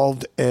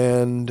resolved,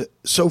 and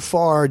so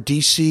far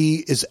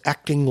DC is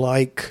acting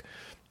like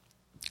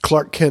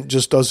Clark Kent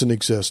just doesn't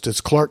exist. It's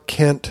Clark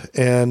Kent,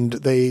 and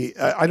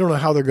I don't know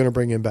how they're going to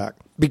bring him back,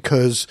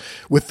 because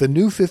with the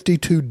New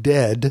 52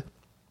 dead,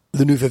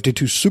 the New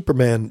 52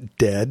 Superman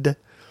dead,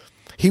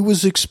 he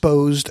was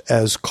exposed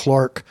as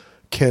Clark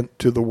Kent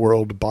to the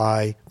world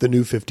by the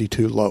New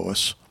 52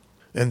 Lois,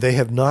 and they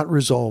have not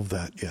resolved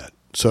that yet.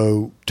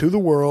 So to the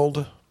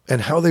world,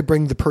 and how they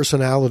bring the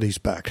personalities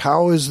back.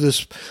 How is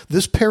this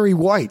Perry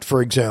White,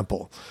 for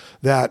example,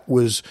 that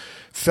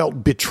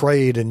felt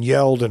betrayed and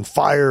yelled and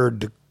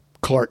fired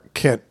Clark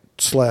Kent /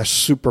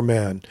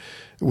 Superman,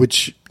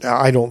 which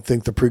I don't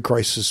think the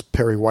pre-crisis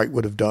Perry White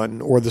would have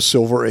done, or the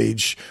Silver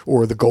Age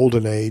or the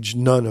Golden Age.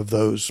 None of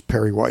those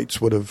Perry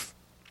Whites would have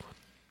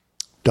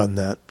done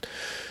that.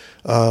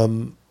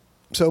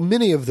 So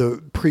many of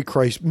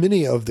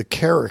the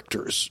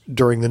characters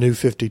during the New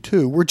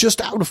 52 were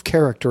just out of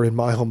character, in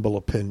my humble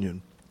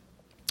opinion.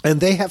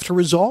 And they have to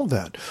resolve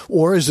that.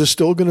 Or is this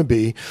still going to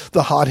be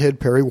the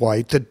hothead Perry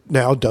White that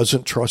now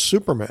doesn't trust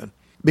Superman?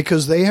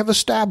 Because they have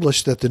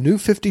established that the New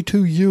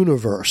 52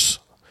 universe,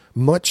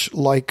 much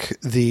like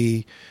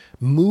the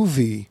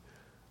movie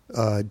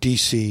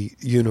DC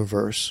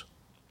universe,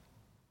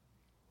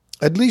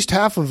 at least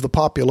half of the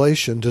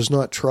population does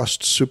not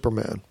trust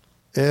Superman.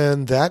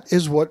 And that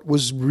is what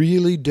was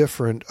really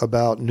different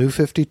about New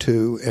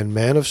 52 and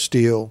Man of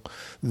Steel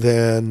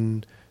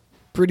than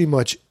pretty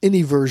much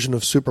any version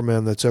of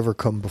Superman that's ever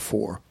come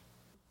before.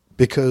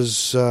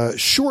 Because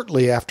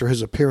shortly after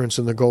his appearance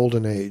in the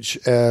Golden Age,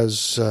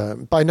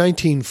 by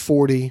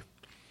 1940,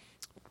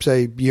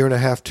 say a year and a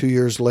half, 2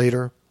 years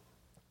later,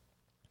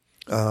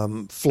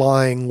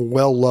 flying,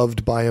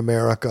 well-loved by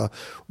America,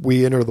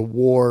 we enter the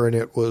war, and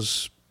it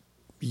was,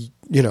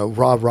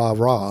 rah, rah,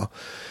 rah.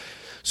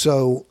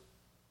 So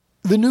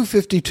the New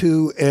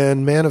 52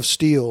 and Man of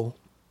Steel,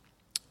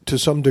 to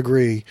some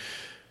degree,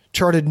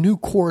 charted new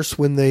course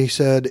when they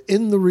said,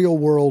 in the real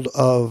world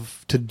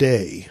of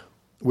today,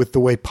 with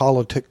the way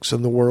politics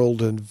and the world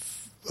and,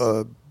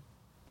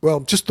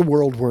 just the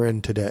world we're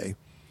in today,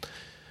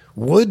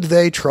 would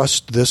they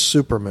trust this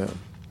Superman?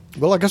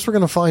 Well, I guess we're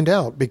going to find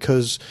out,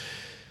 because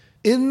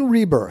in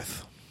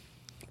Rebirth,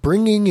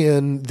 bringing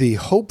in the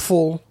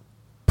hopeful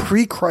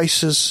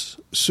pre-crisis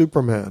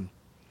Superman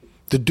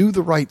to do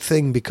the right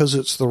thing because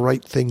it's the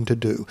right thing to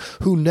do,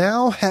 who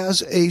now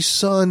has a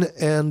son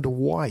and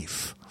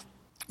wife,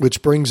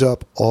 which brings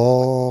up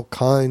all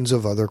kinds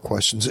of other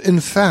questions. In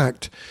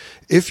fact,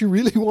 if you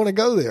really want to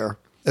go there,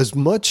 as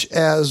much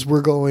as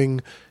we're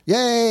going,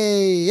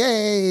 yay,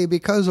 yay,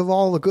 because of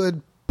all the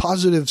good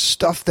positive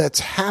stuff that's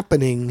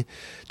happening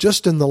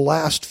just in the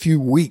last few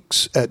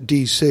weeks at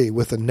DC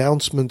with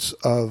announcements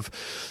of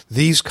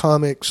these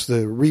comics,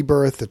 the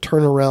rebirth, the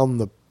turnaround,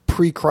 the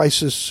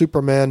pre-crisis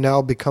Superman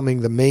now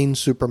becoming the main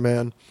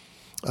Superman,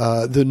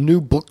 the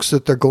new books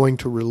that they're going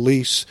to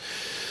release,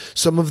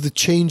 some of the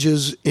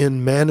changes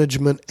in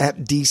management at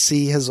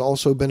DC has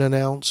also been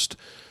announced,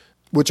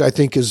 which I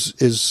think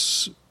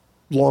is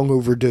long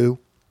overdue.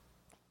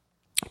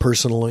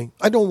 Personally,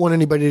 I don't want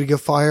anybody to get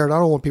fired. I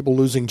don't want people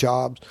losing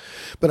jobs,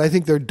 but I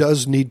think there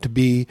does need to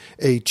be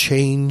a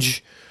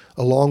change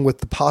along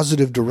with the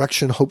positive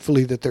direction,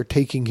 hopefully, that they're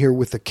taking here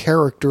with the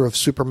character of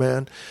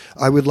Superman.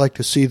 I would like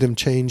to see them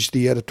change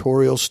the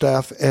editorial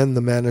staff and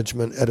the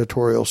management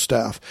editorial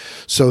staff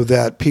so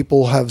that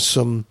people have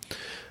some,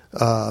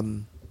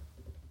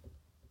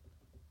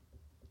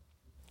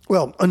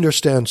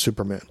 understand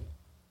Superman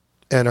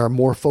and are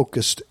more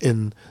focused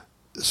in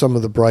some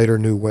of the brighter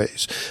new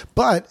ways.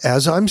 But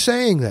as I'm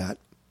saying that,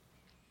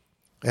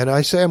 and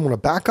I say I'm going to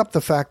back up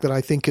the fact that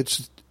I think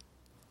it's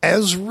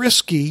as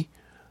risky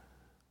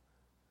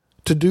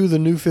to do the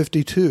New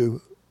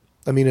 52.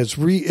 I mean,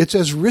 it's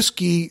as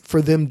risky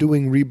for them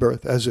doing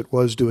Rebirth as it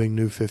was doing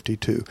New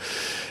 52.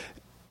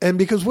 And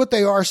because what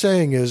they are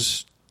saying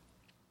is,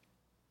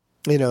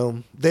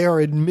 they are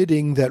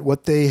admitting that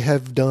what they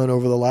have done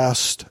over the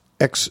last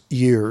X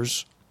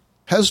years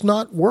has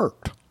not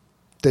worked.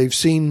 They've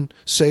seen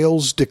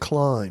sales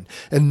decline,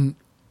 and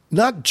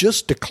not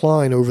just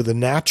decline over the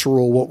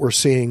natural, what we're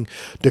seeing,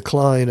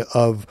 decline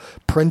of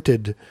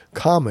printed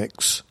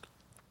comics,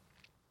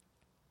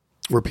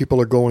 where people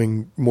are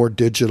going more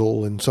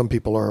digital and some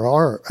people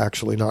are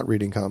actually not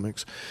reading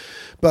comics.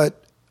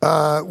 But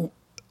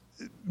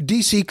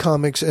DC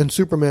Comics and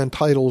Superman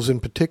titles in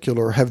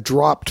particular have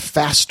dropped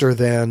faster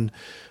than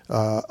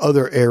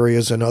other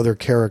areas and other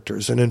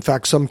characters. And in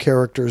fact, some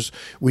characters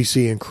we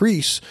see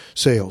increase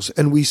sales.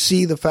 And we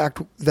see the fact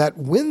that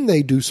when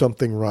they do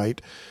something right,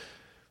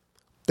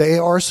 they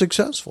are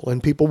successful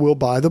and people will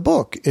buy the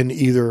book in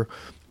either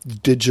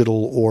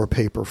digital or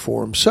paper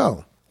form.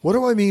 So what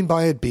do I mean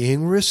by it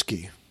being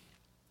risky?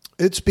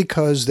 It's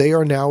because they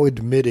are now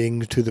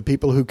admitting to the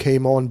people who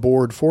came on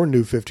board for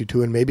New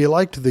 52 and maybe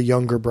liked the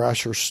younger,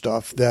 brasher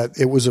stuff that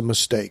it was a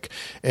mistake.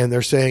 And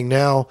they're saying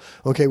now,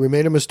 okay, we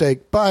made a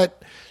mistake,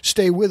 but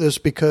stay with us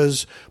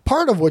because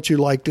part of what you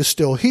liked is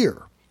still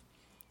here.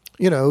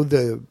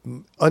 The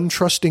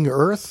untrusting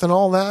Earth and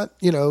all that,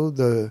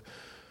 the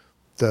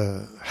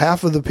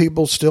half of the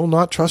people still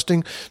not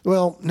trusting.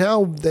 Well,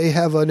 now they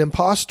have an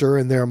imposter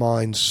in their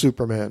minds,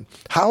 Superman.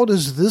 How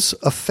does this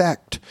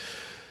affect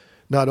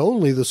not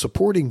only the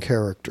supporting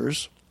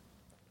characters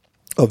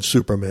of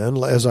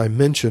Superman, as I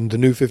mentioned, the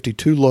New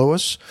 52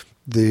 Lois,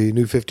 the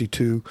New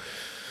 52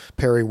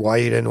 Perry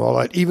White and all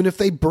that, even if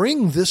they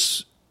bring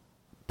this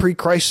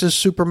pre-crisis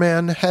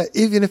Superman,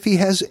 even if he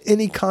has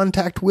any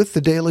contact with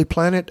the Daily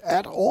Planet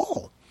at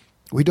all.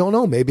 We don't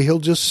know. Maybe he'll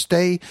just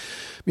stay,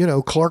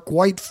 Clark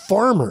White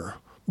farmer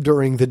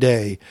during the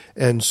day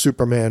and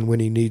Superman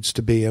when he needs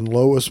to be. And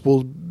Lois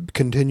will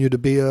continue to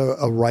be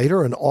a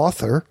writer, an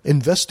author,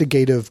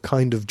 investigative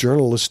kind of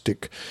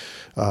journalistic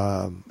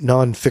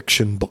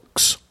nonfiction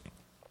books.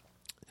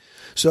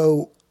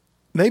 So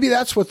maybe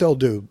that's what they'll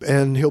do.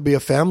 And he'll be a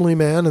family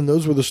man. And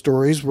those were the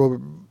stories.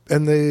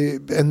 And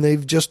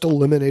they've just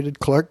eliminated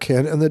Clark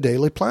Kent and the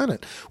Daily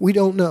Planet. We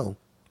don't know.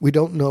 We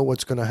don't know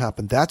what's going to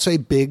happen. That's a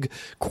big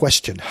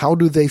question. How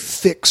do they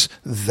fix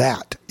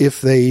that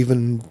if they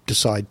even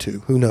decide to?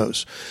 Who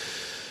knows?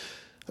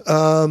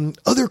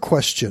 Other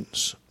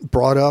questions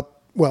brought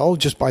up,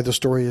 just by the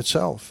story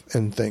itself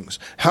and things.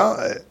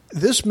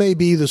 This may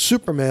be the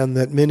Superman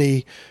that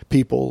many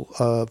people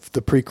of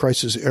the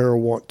pre-crisis era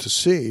want to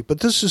see,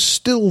 but this is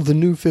still the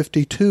New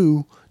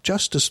 52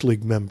 Justice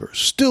League members,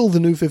 still the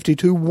New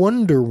 52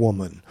 Wonder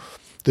Woman,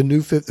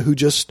 who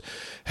just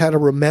had a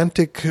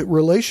romantic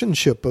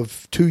relationship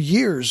of 2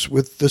 years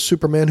with the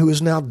Superman who is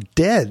now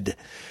dead.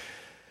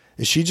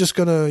 Is she just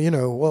going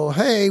to,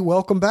 hey,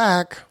 welcome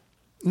back?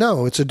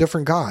 No, it's a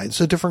different guy.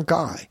 It's a different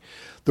guy.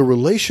 The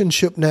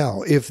relationship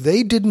now, if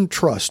they didn't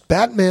trust,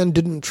 Batman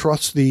didn't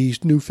trust the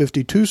New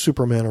 52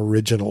 Superman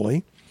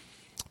originally.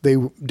 They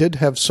did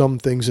have some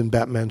things in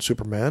Batman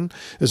Superman,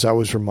 as I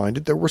was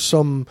reminded. There were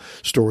some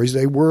stories.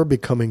 They were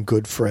becoming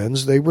good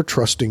friends. They were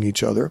trusting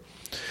each other.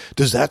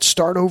 Does that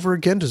start over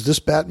again? Does this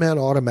Batman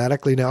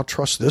automatically now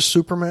trust this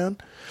Superman?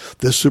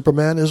 This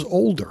Superman is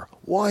older,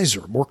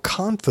 wiser, more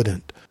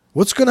confident.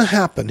 What's going to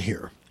happen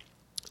here?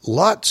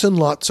 Lots and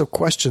lots of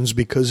questions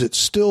because it's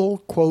still,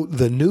 quote,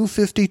 the New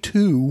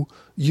 52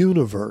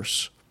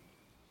 universe.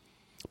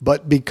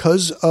 But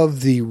because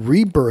of the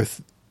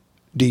Rebirth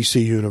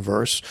DC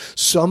universe,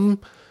 some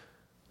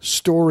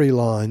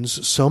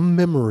storylines, some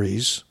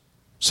memories,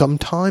 some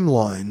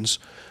timelines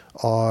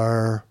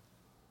are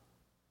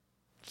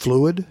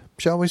fluid,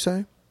 shall we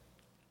say.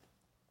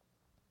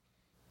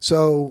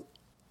 So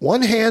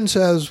one hand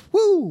says,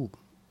 woo,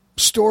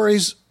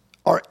 stories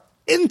are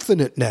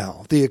infinite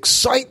now. The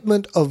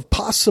excitement of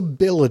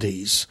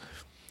possibilities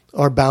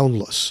are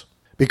boundless.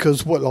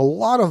 Because what a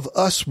lot of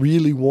us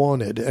really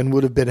wanted and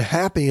would have been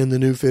happy in the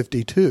New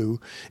 52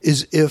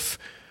 is if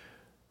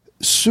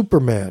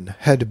Superman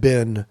had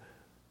been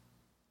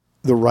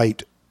the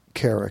right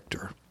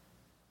character.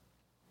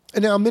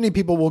 And now many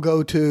people will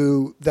go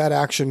to that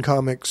Action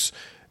Comics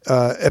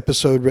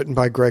episode written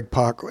by Greg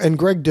Pak, and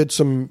Greg did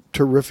some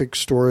terrific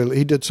story.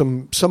 He did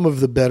some of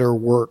the better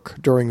work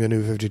during the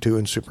New 52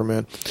 and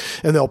Superman,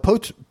 and they'll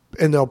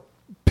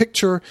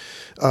picture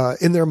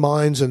in their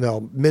minds, and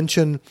they'll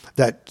mention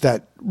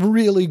that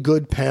really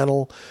good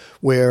panel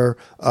where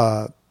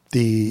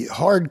the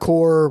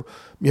hardcore,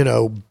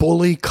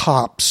 bully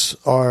cops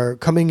are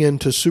coming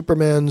into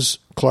Superman's,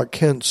 Clark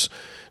Kent's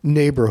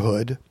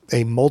neighborhood,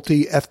 a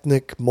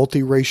multi-ethnic,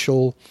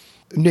 multiracial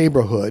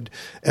neighborhood,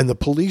 and the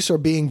police are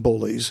being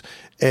bullies,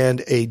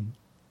 and a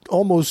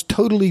almost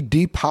totally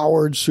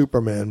depowered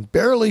Superman,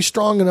 barely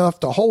strong enough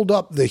to hold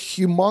up the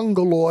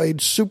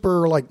humongoloid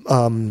super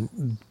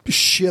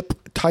ship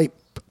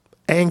type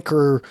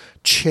anchor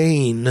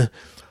chain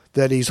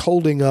that he's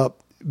holding up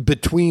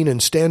between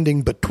and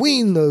standing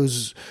between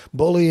those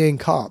bullying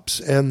cops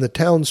and the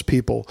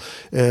townspeople,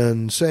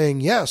 and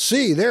saying, yeah,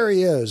 see, there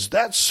he is.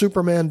 That's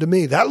Superman to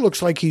me. That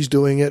looks like he's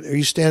doing it.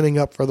 He's standing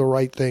up for the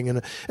right thing.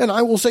 And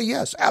I will say,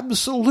 yes,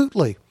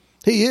 absolutely,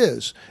 he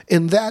is.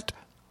 In that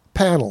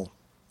panel,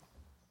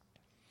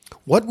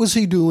 what was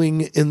he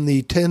doing in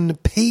the 10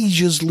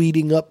 pages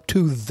leading up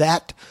to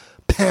that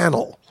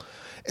panel?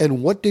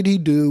 And what did he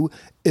do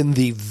in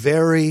the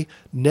very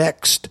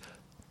next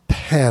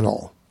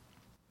panel?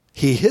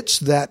 He hits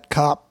that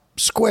cop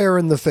square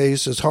in the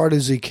face as hard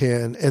as he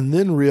can, and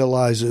then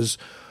realizes,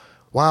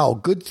 wow,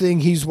 good thing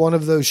he's one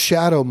of those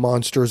shadow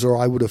monsters, or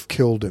I would have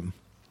killed him.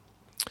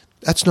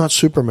 That's not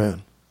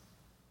Superman.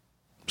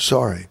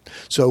 Sorry.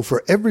 So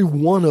for every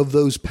one of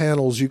those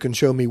panels you can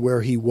show me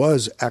where he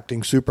was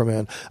acting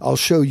Superman, I'll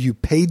show you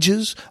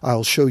pages,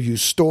 I'll show you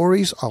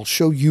stories, I'll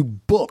show you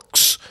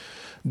books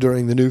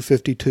during the New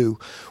 52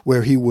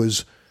 where he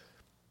was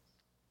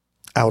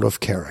out of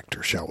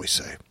character, shall we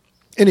say.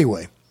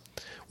 Anyway,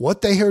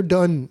 what they are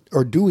doing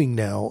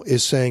now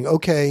is saying,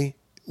 okay,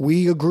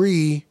 we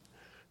agree,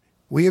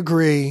 we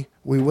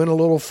went a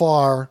little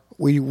far,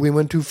 we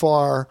went too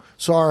far,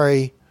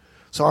 sorry,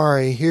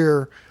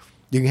 here,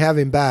 you can have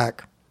him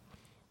back,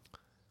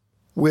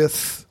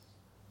 with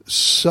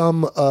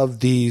some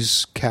of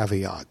these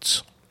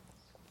caveats.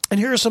 And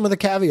here are some of the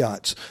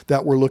caveats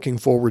that we're looking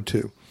forward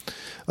to.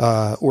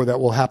 Or that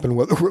will happen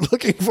whether we're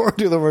looking forward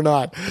to them or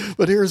not.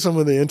 But here are some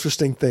of the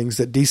interesting things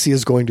that DC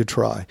is going to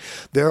try.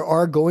 There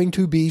are going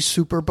to be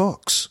super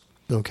books.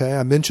 Okay,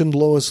 I mentioned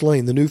Lois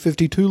Lane. The New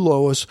 52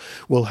 Lois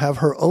will have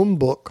her own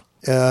book.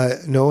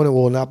 No, and it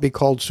will not be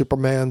called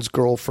Superman's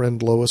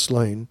Girlfriend Lois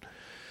Lane.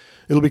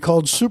 It'll be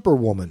called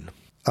Superwoman.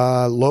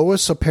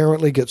 Lois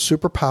apparently gets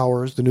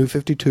superpowers, the New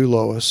 52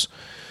 Lois,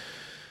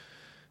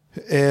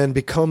 and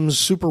becomes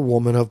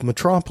Superwoman of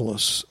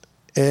Metropolis.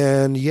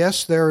 And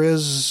yes, there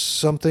is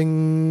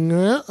something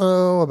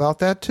about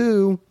that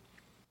too.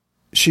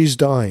 She's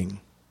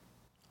dying.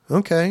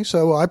 Okay,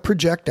 so I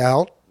project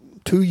out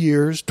 2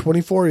 years,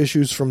 24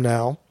 issues from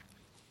now.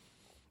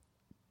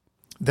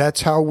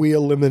 That's how we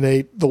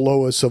eliminate the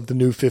Lois of the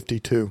New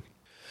 52.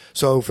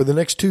 So for the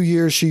next 2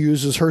 years, she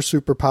uses her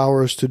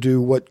superpowers to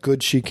do what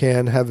good she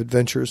can, have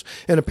adventures.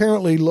 And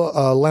apparently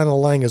Lana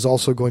Lang is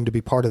also going to be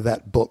part of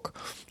that book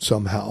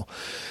somehow.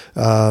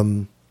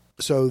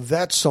 So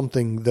that's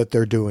something that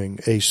they're doing,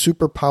 a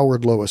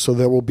superpowered Lois. So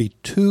there will be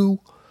 2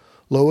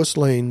 Lois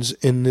Lanes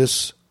in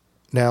this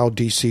now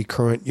DC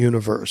current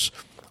universe.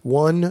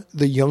 One,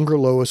 the younger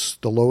Lois,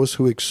 the Lois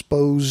who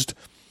exposed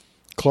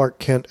Clark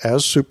Kent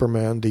as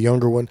Superman. The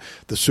younger one,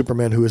 the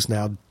Superman who is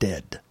now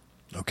dead.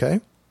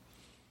 Okay?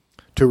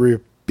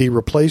 To be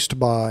replaced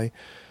by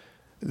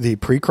the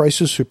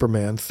pre-crisis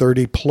Superman,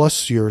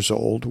 30-plus years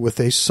old, with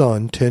a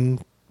son, 10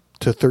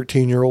 to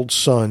 13-year-old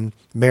son,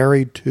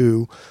 married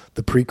to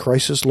the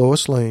pre-crisis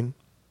Lois Lane,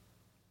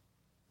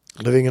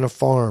 living in a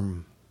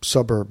farm,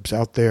 suburbs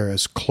out there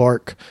as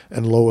Clark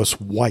and Lois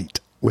White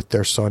with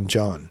their son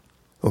John.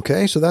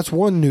 Okay, so that's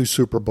one new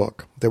super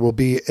book. There will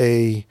be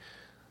a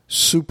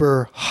Super-Man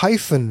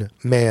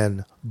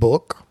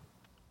book.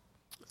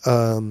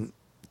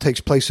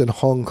 Takes place in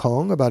Hong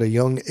Kong about a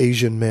young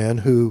Asian man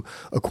who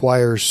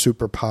acquires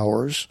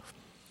superpowers.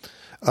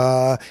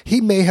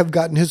 He may have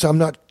gotten his, I'm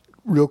not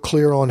real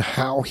clear on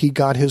how he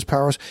got his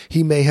powers.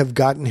 He may have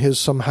gotten his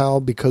somehow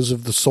because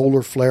of the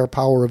solar flare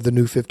power of the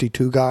New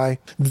 52 guy.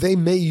 They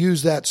may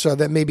use that, so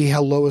that may be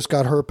how Lois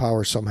got her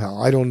power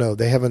somehow. I don't know.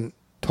 They haven't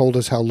told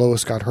us how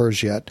Lois got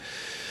hers yet.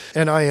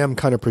 And I am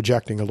kind of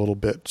projecting a little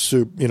bit.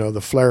 So,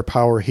 the flare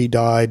power, he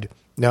died.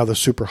 Now the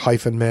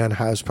super-man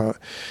has power,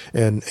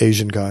 an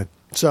Asian guy.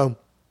 So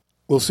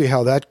we'll see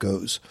how that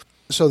goes.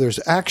 So there's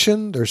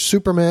action, there's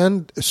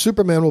Superman.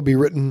 Superman will be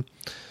written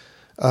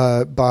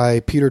by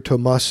Peter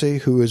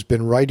Tomasi, who has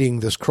been writing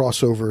this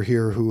crossover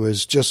here, who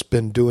has just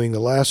been doing the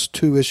last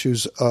 2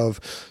 issues of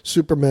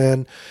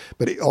Superman,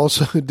 but he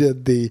also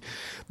did the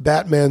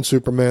Batman,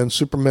 Superman,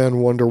 Superman,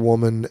 Wonder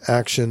Woman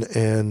action,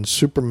 and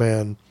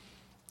Superman,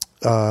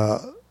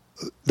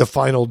 the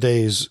final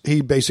days.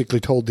 He basically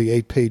told the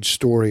 8-page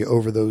story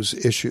over those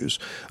issues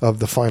of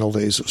the final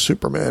days of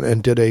Superman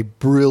and did a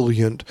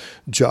brilliant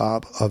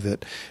job of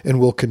it, and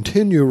will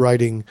continue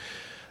writing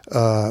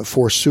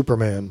for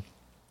Superman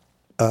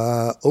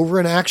over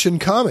in Action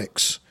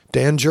Comics,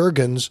 Dan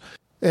Jurgens,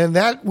 and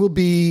that will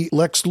be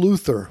Lex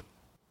Luthor.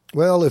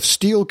 Well, if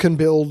Steel can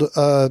build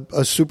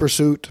a super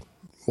suit,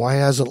 why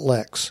hasn't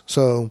Lex?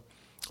 So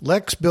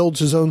Lex builds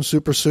his own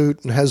super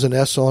suit and has an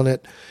S on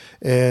it,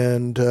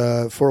 and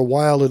for a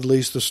while at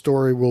least the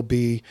story will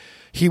be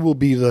he will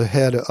be the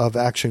head of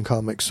Action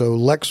Comics. So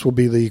Lex will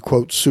be the,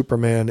 quote,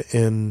 Superman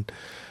in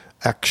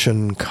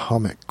Action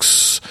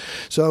Comics.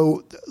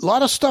 So a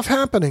lot of stuff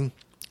happening,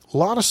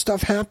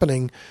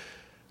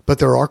 but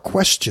there are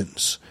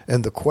questions,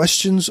 and the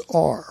questions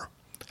are,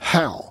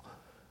 how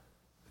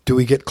do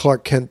we get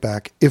Clark Kent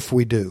back if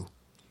we do?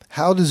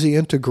 How does he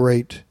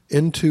integrate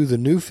into the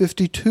New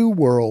 52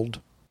 world,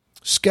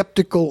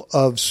 skeptical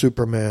of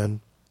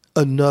Superman,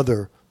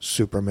 another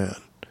Superman,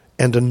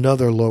 and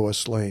another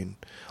Lois Lane?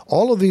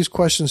 All of these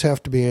questions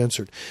have to be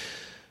answered.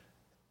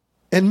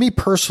 And me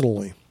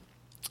personally,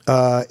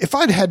 if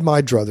I'd had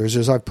my druthers,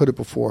 as I've put it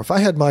before, if I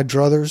had my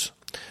druthers,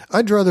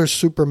 I'd rather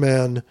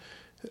Superman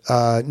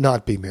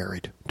not be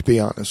married, to be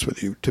honest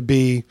with you, to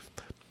be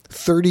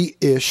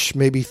 30-ish,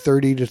 maybe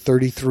 30 to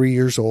 33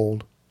 years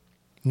old,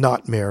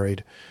 not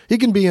married. He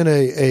can be in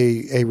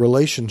a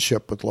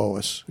relationship with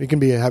Lois. He can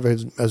have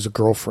it as a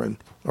girlfriend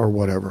or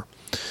whatever.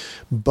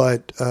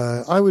 But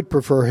I would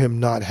prefer him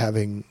not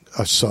having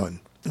a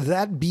son.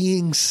 That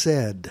being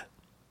said,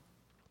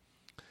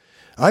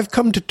 I've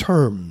come to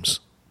terms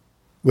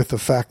with the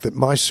fact that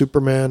my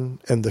Superman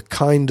and the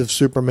kind of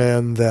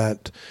Superman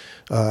that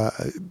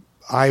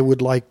I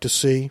would like to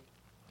see,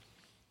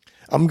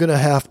 I'm going to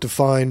have to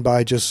find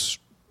by just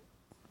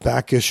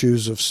back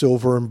issues of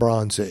Silver and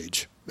Bronze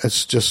Age.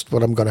 That's just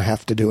what I'm going to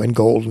have to do, and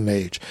Golden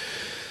Age.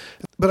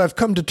 But I've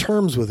come to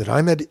terms with it.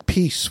 I'm at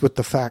peace with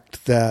the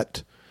fact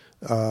that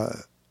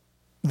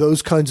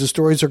those kinds of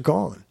stories are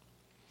gone.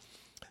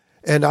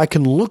 And I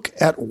can look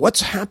at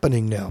what's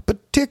happening now,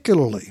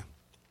 particularly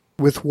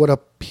with what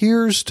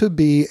appears to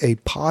be a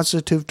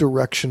positive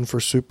direction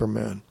for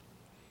Superman.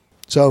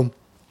 So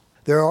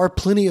there are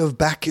plenty of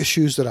back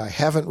issues that I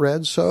haven't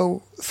read.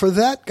 So for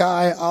that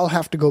guy, I'll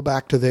have to go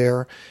back to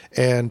there,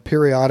 and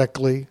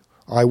periodically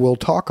I will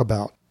talk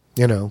about,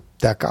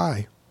 that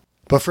guy.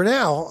 But for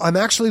now, I'm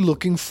actually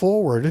looking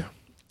forward.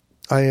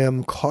 I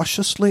am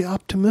cautiously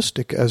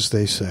optimistic, as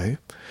they say,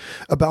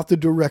 about the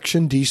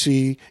direction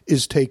DC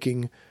is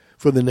taking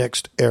for the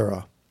next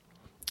era.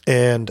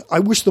 And I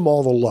wish them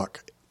all the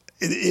luck.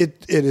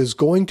 It is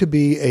going to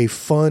be a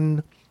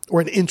fun,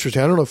 or an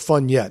interesting, I don't know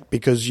fun yet,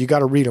 because you got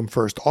to read them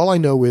first. All I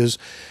know is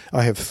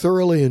I have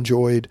thoroughly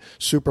enjoyed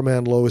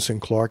Superman, Lois,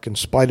 and Clark, in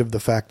spite of the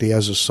fact he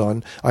has a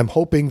son. I'm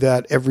hoping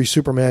that every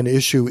Superman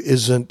issue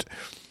isn't,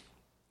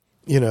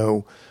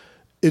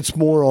 it's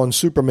more on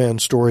Superman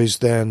stories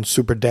than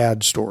Super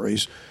Dad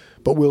stories.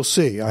 But we'll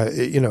see.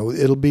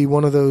 It'll be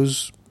one of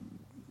those,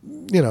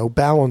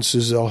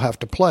 balances they'll have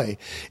to play.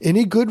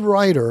 Any good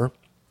writer,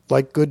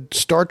 like good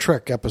Star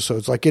Trek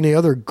episodes, like any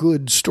other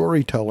good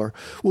storyteller,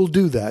 will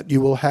do that. You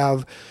will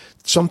have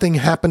something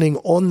happening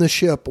on the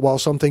ship while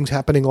something's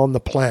happening on the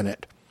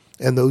planet.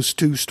 And those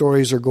two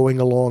stories are going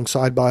along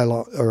side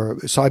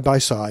by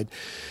side.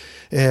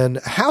 And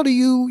how do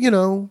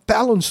you,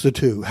 balance the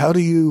two? How do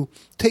you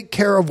take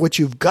care of what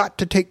you've got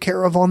to take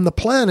care of on the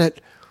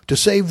planet to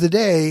save the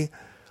day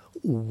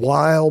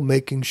while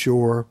making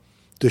sure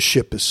the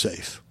ship is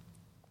safe?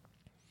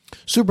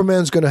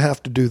 Superman's going to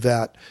have to do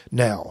that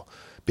now,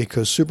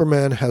 because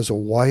Superman has a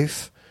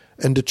wife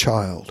and a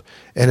child,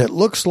 and it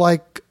looks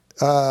like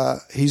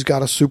he's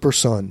got a super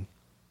son.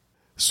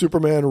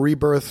 Superman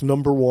Rebirth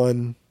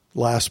 #1,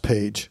 last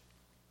page.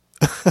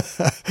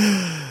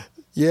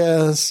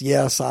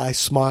 Yes, I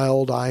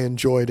smiled. I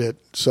enjoyed it.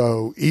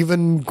 So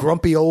even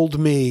grumpy old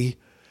me,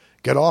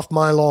 get off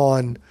my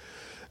lawn.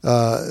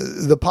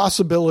 The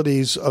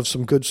possibilities of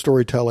some good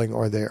storytelling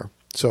are there.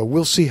 So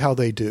we'll see how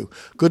they do.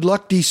 Good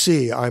luck,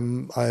 DC.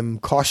 I'm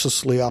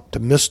cautiously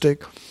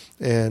optimistic,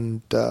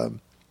 and I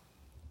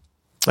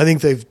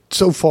think they've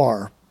so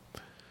far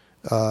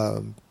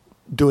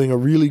doing a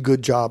really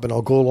good job. And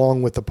I'll go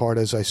along with the part,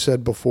 as I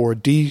said before,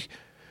 Dear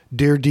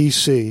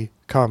DC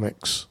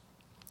Comics,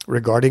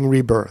 regarding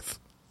Rebirth,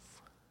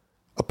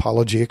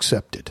 apology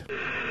accepted.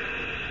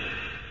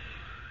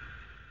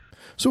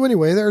 So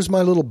anyway, there's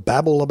my little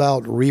babble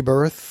about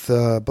Rebirth,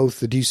 both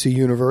the DC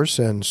Universe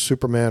and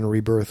Superman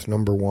Rebirth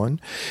 #1,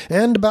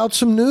 and about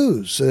some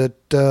news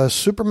that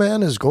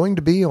Superman is going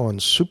to be on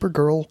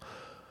Supergirl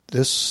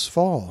this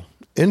fall.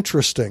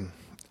 Interesting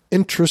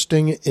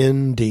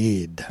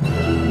indeed.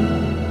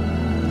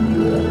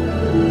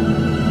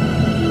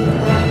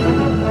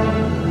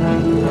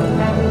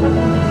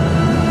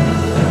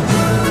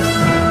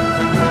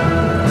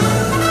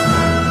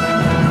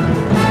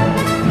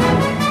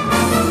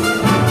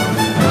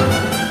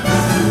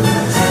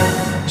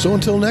 So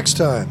until next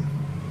time,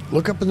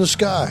 look up in the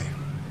sky.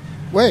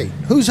 Wait,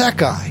 who's that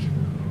guy?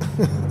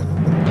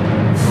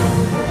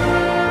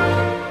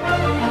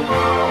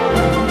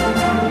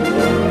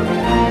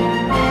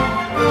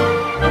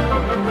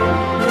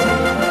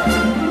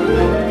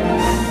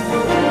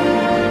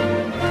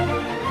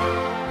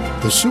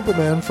 The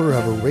Superman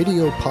Forever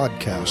radio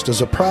podcast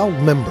is a proud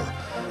member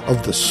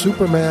of the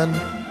Superman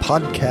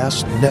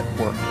Podcast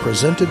Network,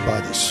 presented by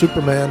the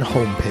Superman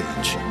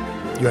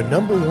homepage, your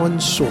number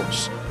one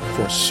source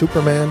for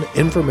Superman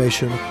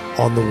information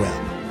on the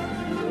web.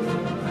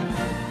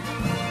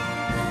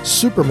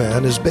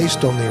 Superman is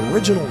based on the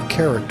original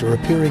character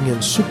appearing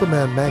in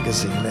Superman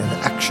magazine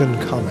and Action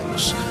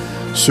Comics.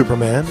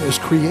 Superman is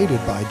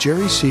created by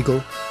Jerry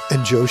Siegel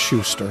and Joe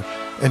Shuster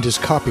and is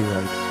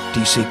copyright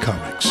DC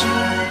Comics.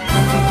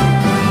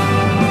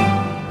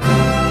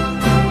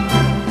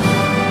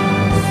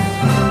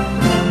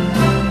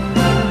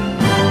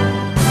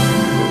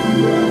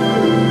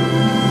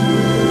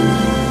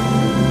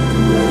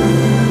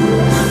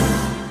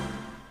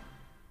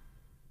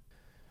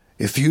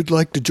 If you'd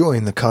like to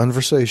join the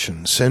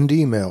conversation, send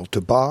email to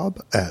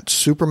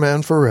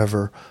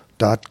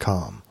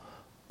bob@supermanforever.com.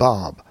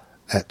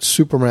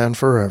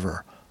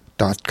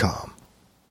 bob@supermanforever.com.